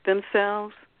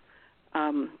themselves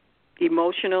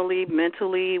emotionally,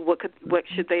 mentally? What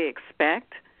should they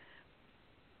expect?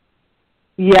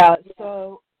 Yeah,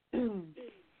 so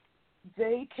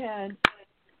they can.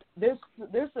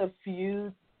 There's a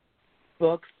few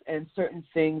books and certain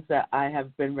things that I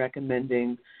have been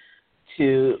recommending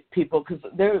to people because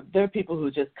there are people who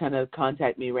just kind of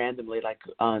contact me randomly, like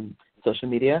on social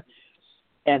media,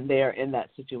 and they are in that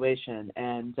situation.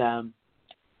 And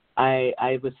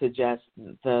I would suggest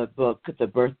the book, The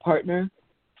Birth Partner,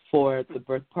 for the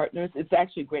birth partners. It's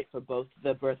actually great for both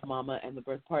the birth mama and the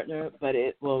birth partner, but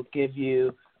it will give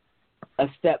you a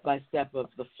step-by-step of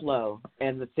the flow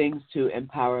and the things to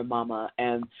empower mama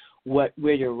and where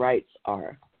your rights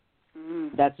are.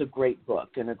 Mm. That's a great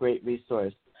book and a great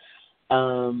resource.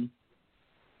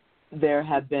 There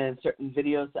have been certain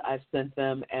videos that I've sent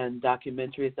them and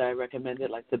documentaries that I recommended,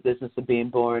 like The Business of Being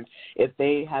Born. If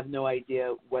they have no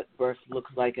idea what birth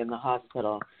looks like in the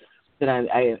hospital, then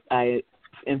I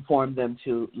inform them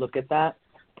to look at that.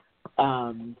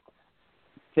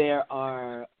 There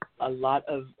are a lot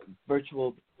of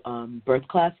virtual birth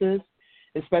classes,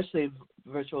 especially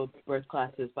virtual birth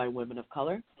classes by women of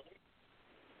color,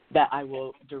 that I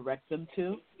will direct them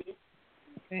to.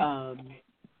 Okay.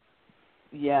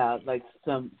 Like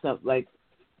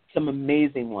some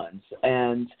amazing ones,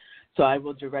 and so I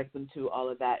will direct them to all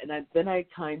of that. And then I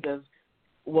kind of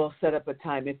will set up a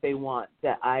time if they want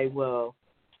that I will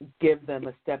give them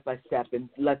a step-by-step and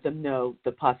let them know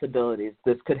the possibilities.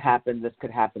 This could happen, this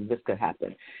could happen, this could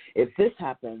happen. If this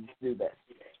happens, do this.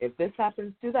 If this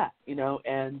happens, do that,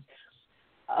 And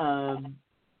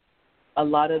a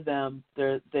lot of them,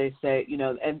 they say,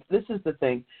 and this is the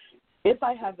thing, if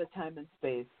I have the time and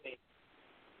space,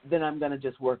 then I'm going to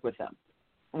just work with them.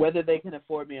 Whether they can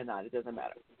afford me or not, it doesn't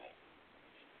matter.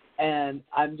 And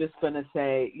I'm just going to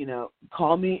say,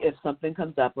 call me if something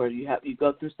comes up or you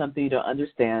go through something you don't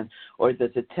understand, or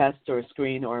there's a test or a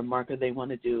screen or a marker they want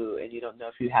to do and you don't know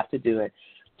if you have to do it.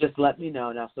 Just let me know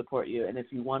and I'll support you. And if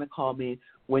you want to call me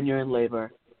when you're in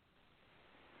labor,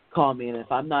 call me. And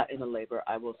if I'm not in a labor,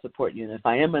 I will support you. And if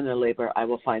I am in a labor, I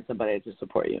will find somebody to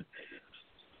support you.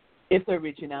 If they're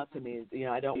reaching out to me,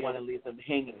 I don't want to leave them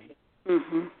hanging.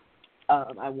 Mm-hmm.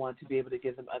 I want to be able to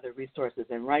give them other resources.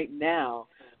 And right now,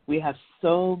 we have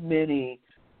so many.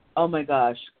 Oh, my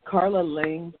gosh. Carla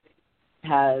Ling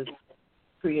has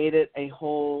created a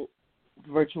whole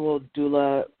virtual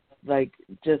doula, like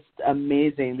just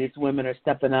amazing. These women are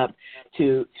stepping up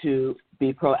to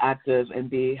be proactive and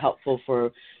be helpful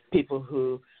for people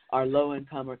who are low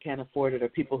income or can't afford it, or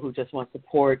people who just want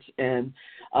support. And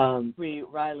Bree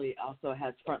Riley also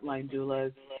has frontline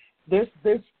doulas. There's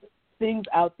things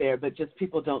out there, but just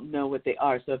people don't know what they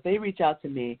are. So if they reach out to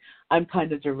me, I'm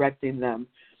kind of directing them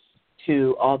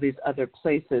to all these other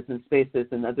places and spaces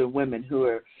and other women who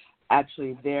are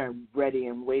actually there and ready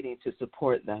and waiting to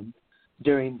support them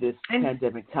during this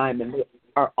pandemic time, and they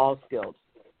are all skilled.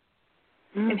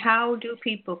 And how do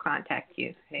people contact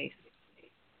you, Haize?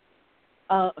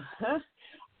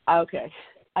 Okay.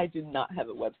 I do not have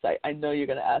a website. I know you're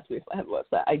going to ask me if I have a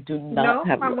website. I do not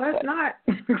have a website. No, I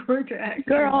was not.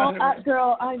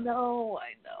 Girl, I know.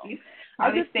 You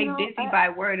probably stay busy by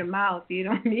word of mouth. You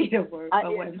don't need a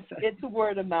website. It's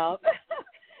word of mouth.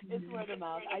 It's word of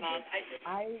mouth.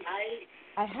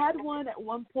 I had one at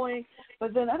one point,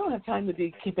 but then I don't have time to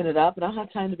be keeping it up, and I don't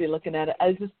have time to be looking at it.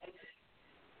 I just,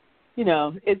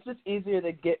 it's just easier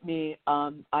to get me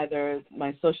on either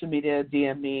my social media,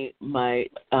 DM me, my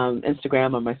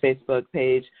Instagram or my Facebook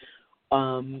page,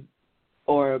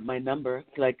 or my number.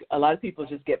 Like, a lot of people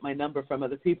just get my number from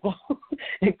other people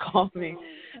and call me,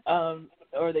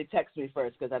 or they text me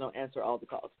first because I don't answer all the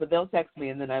calls. But they'll text me,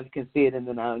 and then I can see it, and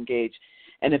then I'll engage.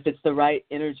 And if it's the right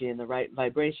energy and the right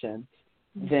vibration,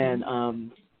 then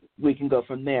we can go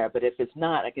from there. But if it's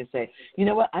not, I can say, you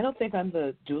know what, I don't think I'm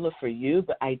the doula for you,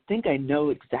 but I think I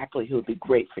know exactly who would be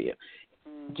great for you.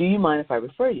 Do you mind if I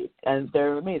refer you? And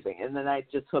they're amazing. And then I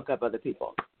just hook up other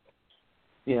people,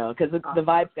 because the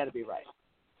vibe's got to be right.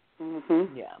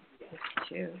 Mm-hmm. Yeah. That's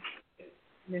true.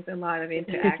 There's a lot of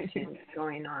interaction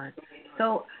going on.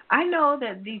 So I know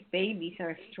that these babies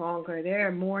are stronger.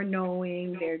 They're more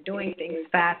knowing. They're doing things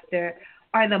faster.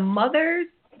 Are the mothers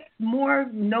more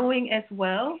knowing as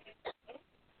well?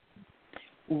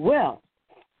 Well,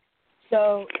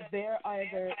 so they're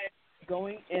either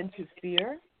going into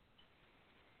fear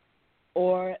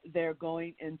or they're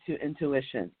going into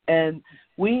intuition. And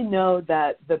we know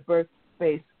that the birth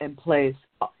space and place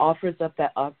offers up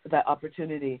that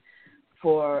opportunity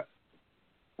for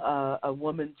a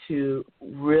woman to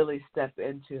really step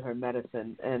into her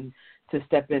medicine and to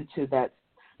step into that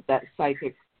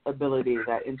psychic ability,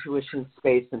 that intuition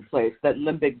space and place, that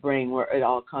limbic brain where it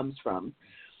all comes from.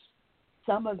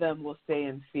 Some of them will stay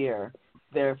in fear.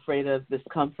 They're afraid of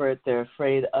discomfort. They're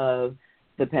afraid of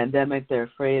the pandemic. They're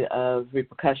afraid of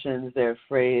repercussions. They're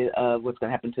afraid of what's going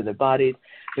to happen to their bodies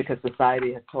because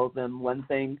society has told them one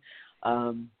thing.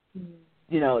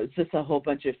 It's just a whole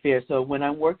bunch of fear. So when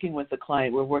I'm working with the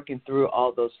client, we're working through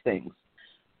all those things.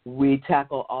 We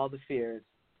tackle all the fears,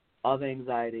 all the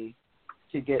anxiety,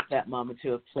 to get that mama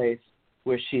to a place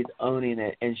where she's owning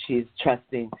it and she's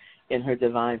trusting in her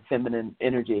divine feminine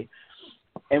energy.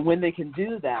 And when they can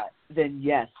do that, then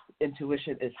yes,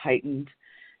 intuition is heightened.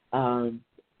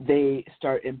 They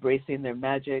start embracing their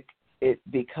magic. It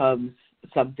becomes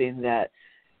something that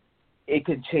it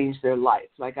can change their life.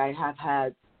 Like, I have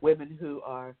had women who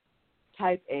are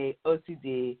type A,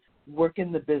 OCD, work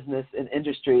in the business and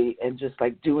industry and just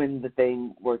like doing the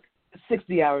thing, work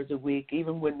 60 hours a week,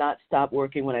 even would not stop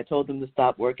working when I told them to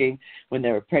stop working, when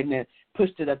they were pregnant,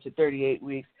 pushed it up to 38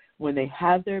 weeks. When they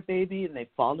have their baby and they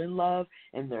fall in love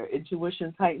and their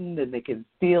intuition's heightened and they can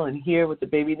feel and hear what the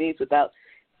baby needs without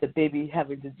the baby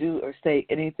having to do or say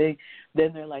anything,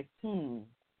 then they're like, I don't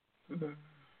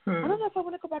know if I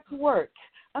want to go back to work.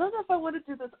 I don't know if I want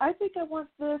to do this. I think I want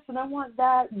this and I want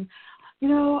that. And,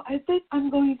 I think I'm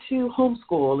going to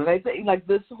homeschool. And I think like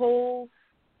this whole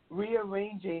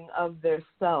rearranging of their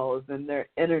cells and their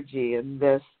energy and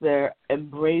they're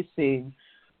embracing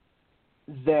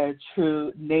their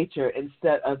true nature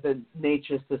instead of the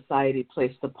nature society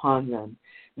placed upon them.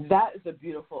 That is a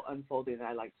beautiful unfolding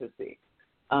I like to see.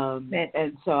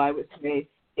 And so I would say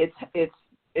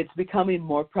it's becoming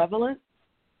more prevalent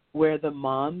where the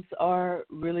moms are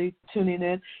really tuning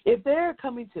in. If they're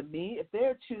coming to me, if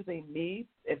they're choosing me,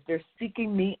 if they're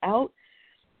seeking me out,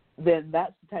 then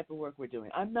that's the type of work we're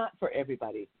doing. I'm not for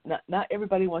everybody. Not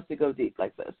everybody wants to go deep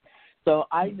like this. So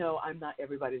I know I'm not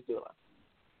everybody's doula.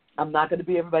 I'm not going to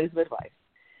be everybody's midwife.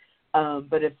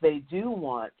 But if they do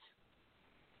want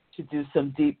to do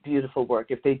some deep, beautiful work,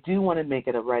 if they do want to make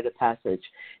it a rite of passage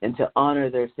and to honor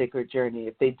their sacred journey,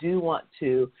 if they do want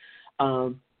to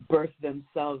birth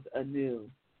themselves anew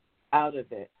out of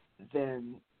it,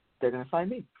 then they're going to find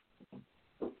me.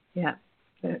 Yeah,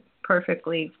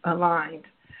 perfectly aligned.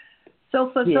 So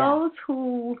for those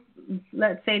who,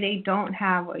 let's say they don't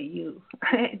have a you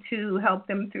to help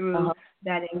them through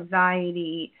that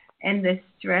anxiety and the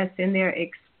stress, and they're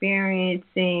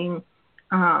experiencing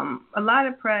a lot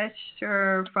of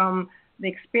pressure from the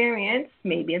experience,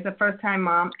 maybe as a first-time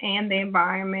mom, and the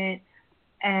environment,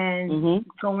 and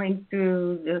going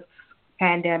through this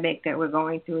pandemic that we're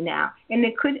going through now. And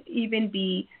it could even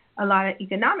be a lot of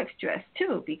economic stress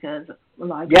too, because a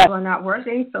lot of people are not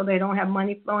working, so they don't have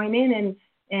money flowing in,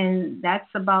 and that's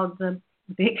about the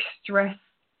big stress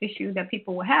issue that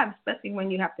people will have, especially when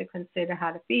you have to consider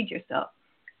how to feed yourself.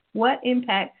 What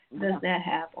impact does that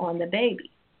have on the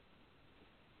baby?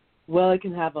 Well, it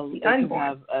can have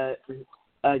a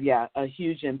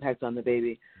huge impact on the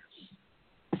baby.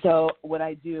 So what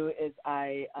I do is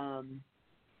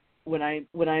when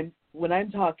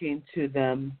I'm talking to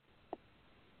them,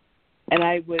 and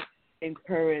I would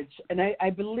encourage, and I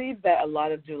believe that a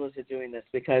lot of doulas are doing this,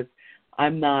 because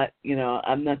I'm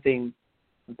nothing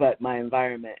but my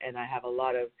environment, and I have a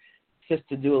lot of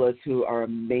sister doulas who are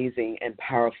amazing and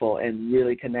powerful and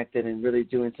really connected and really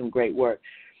doing some great work.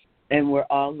 And we're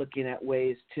all looking at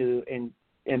ways to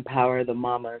empower the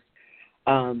mamas.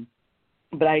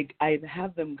 But I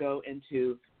have them go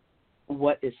into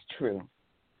what is true.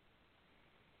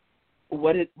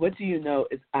 What do you know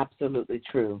is absolutely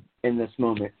true in this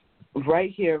moment?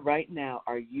 Right here, right now,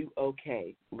 are you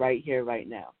okay? Right here, right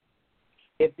now.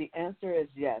 If the answer is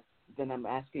yes, then I'm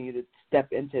asking you to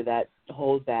step into that,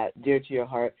 hold that dear to your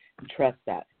heart, and trust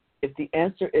that. If the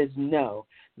answer is no,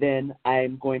 then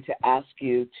I'm going to ask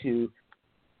you to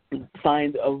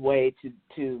find a way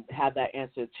to have that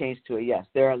answer change to a yes.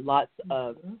 There are lots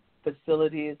of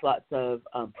facilities, lots of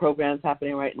programs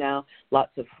happening right now,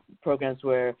 lots of programs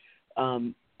where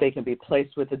they can be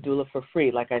placed with a doula for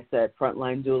free. Like I said,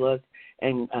 Frontline Doulas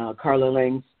and Carla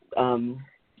Lang's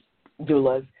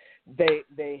doulas,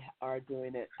 they are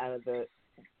doing it out of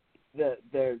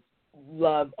their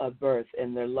love of birth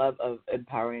and their love of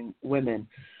empowering women.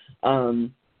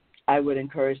 I would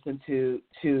encourage them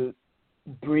to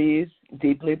breathe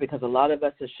deeply, because a lot of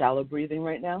us are shallow breathing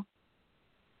right now.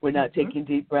 We're not taking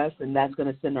deep breaths, and that's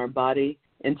going to send our body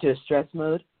into a stress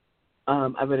mode.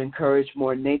 I would encourage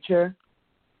more nature,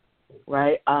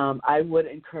 right? I would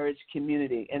encourage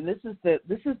community, and this is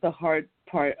the hard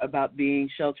part about being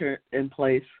shelter in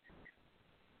place,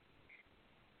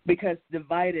 because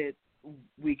divided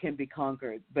we can be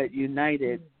conquered, but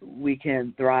united we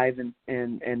can thrive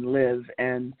and live.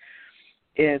 And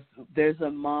if there's a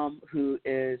mom who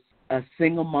is a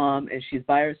single mom and she's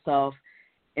by herself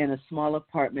in a small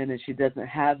apartment and she doesn't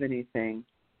have anything,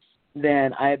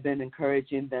 then I've been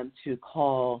encouraging them to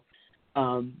call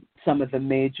some of the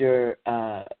major,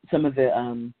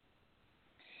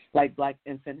 like Black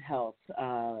Infant Health,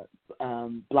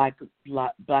 Black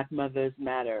Mothers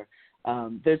Matter.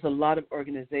 There's a lot of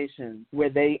organizations where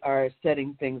they are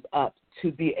setting things up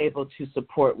to be able to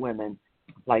support women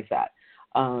like that.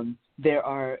 There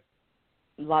are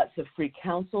lots of free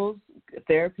counsels,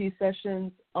 therapy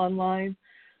sessions online.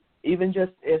 Even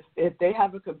just if they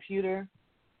have a computer,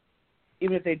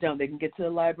 even if they don't, they can get to the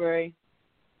library.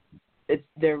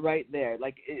 They're right there.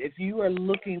 Like, if you are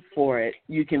looking for it,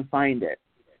 you can find it.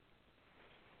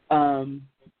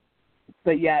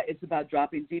 But yeah, it's about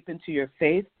dropping deep into your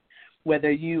faith,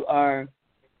 whether you are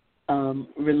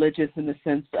religious in the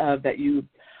sense of that you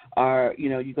are,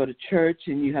 you go to church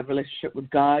and you have a relationship with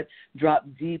God. Drop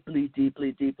deeply,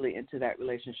 deeply, deeply into that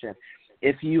relationship.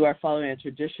 If you are following a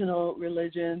traditional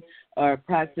religion or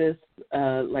practice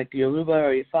like Yoruba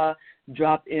or Ifa,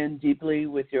 drop in deeply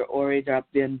with your Ori, drop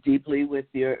in deeply with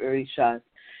your Orishas.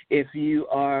 If you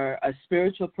are a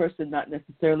spiritual person, not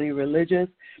necessarily religious,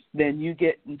 then you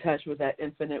get in touch with that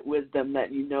infinite wisdom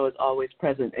that you know is always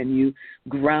present, and you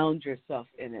ground yourself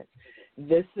in it.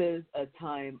 This is a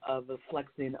time of the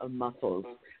flexing of muscles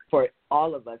for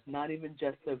all of us, not even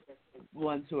just the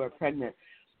ones who are pregnant.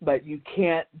 But you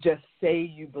can't just say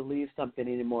you believe something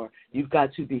anymore. You've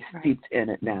got to be steeped in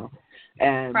it now.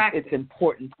 And it's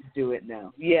important to do it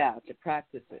now. Yeah, to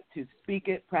practice it, to speak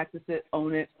it, practice it,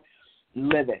 own it,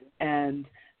 live it. And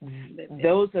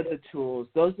those are the tools.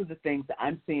 Those are the things that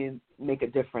I'm seeing make a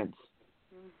difference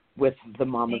with the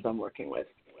mamas I'm working with.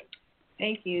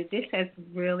 Thank you. This has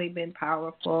really been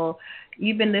powerful.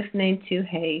 You've been listening to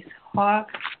Haize Hawke,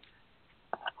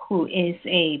 who is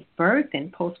a birth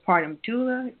and postpartum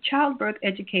doula, childbirth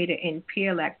educator, and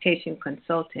peer lactation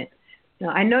consultant. Now,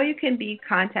 I know you can be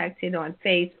contacted on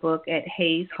Facebook at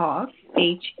Haize Hawke,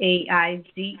 HAIZE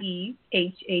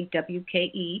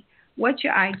What's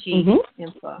your IG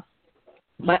info?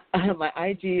 My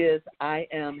IG is I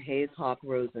am Haize Hawke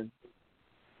Rosen.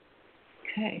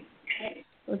 Okay.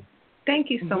 Well, thank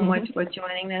you so much for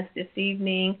joining us this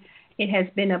evening. It has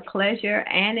been a pleasure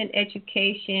and an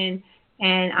education.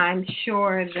 And I'm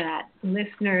sure that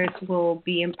listeners will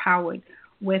be empowered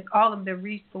with all of the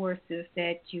resources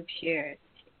that you've shared.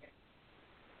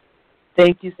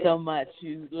 Thank you so much.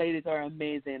 You ladies are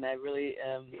amazing. I really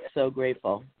am so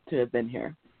grateful to have been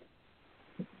here.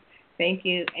 Thank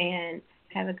you, and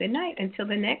have a good night. Until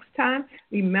the next time,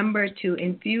 remember to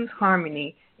infuse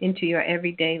harmony into your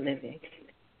everyday living.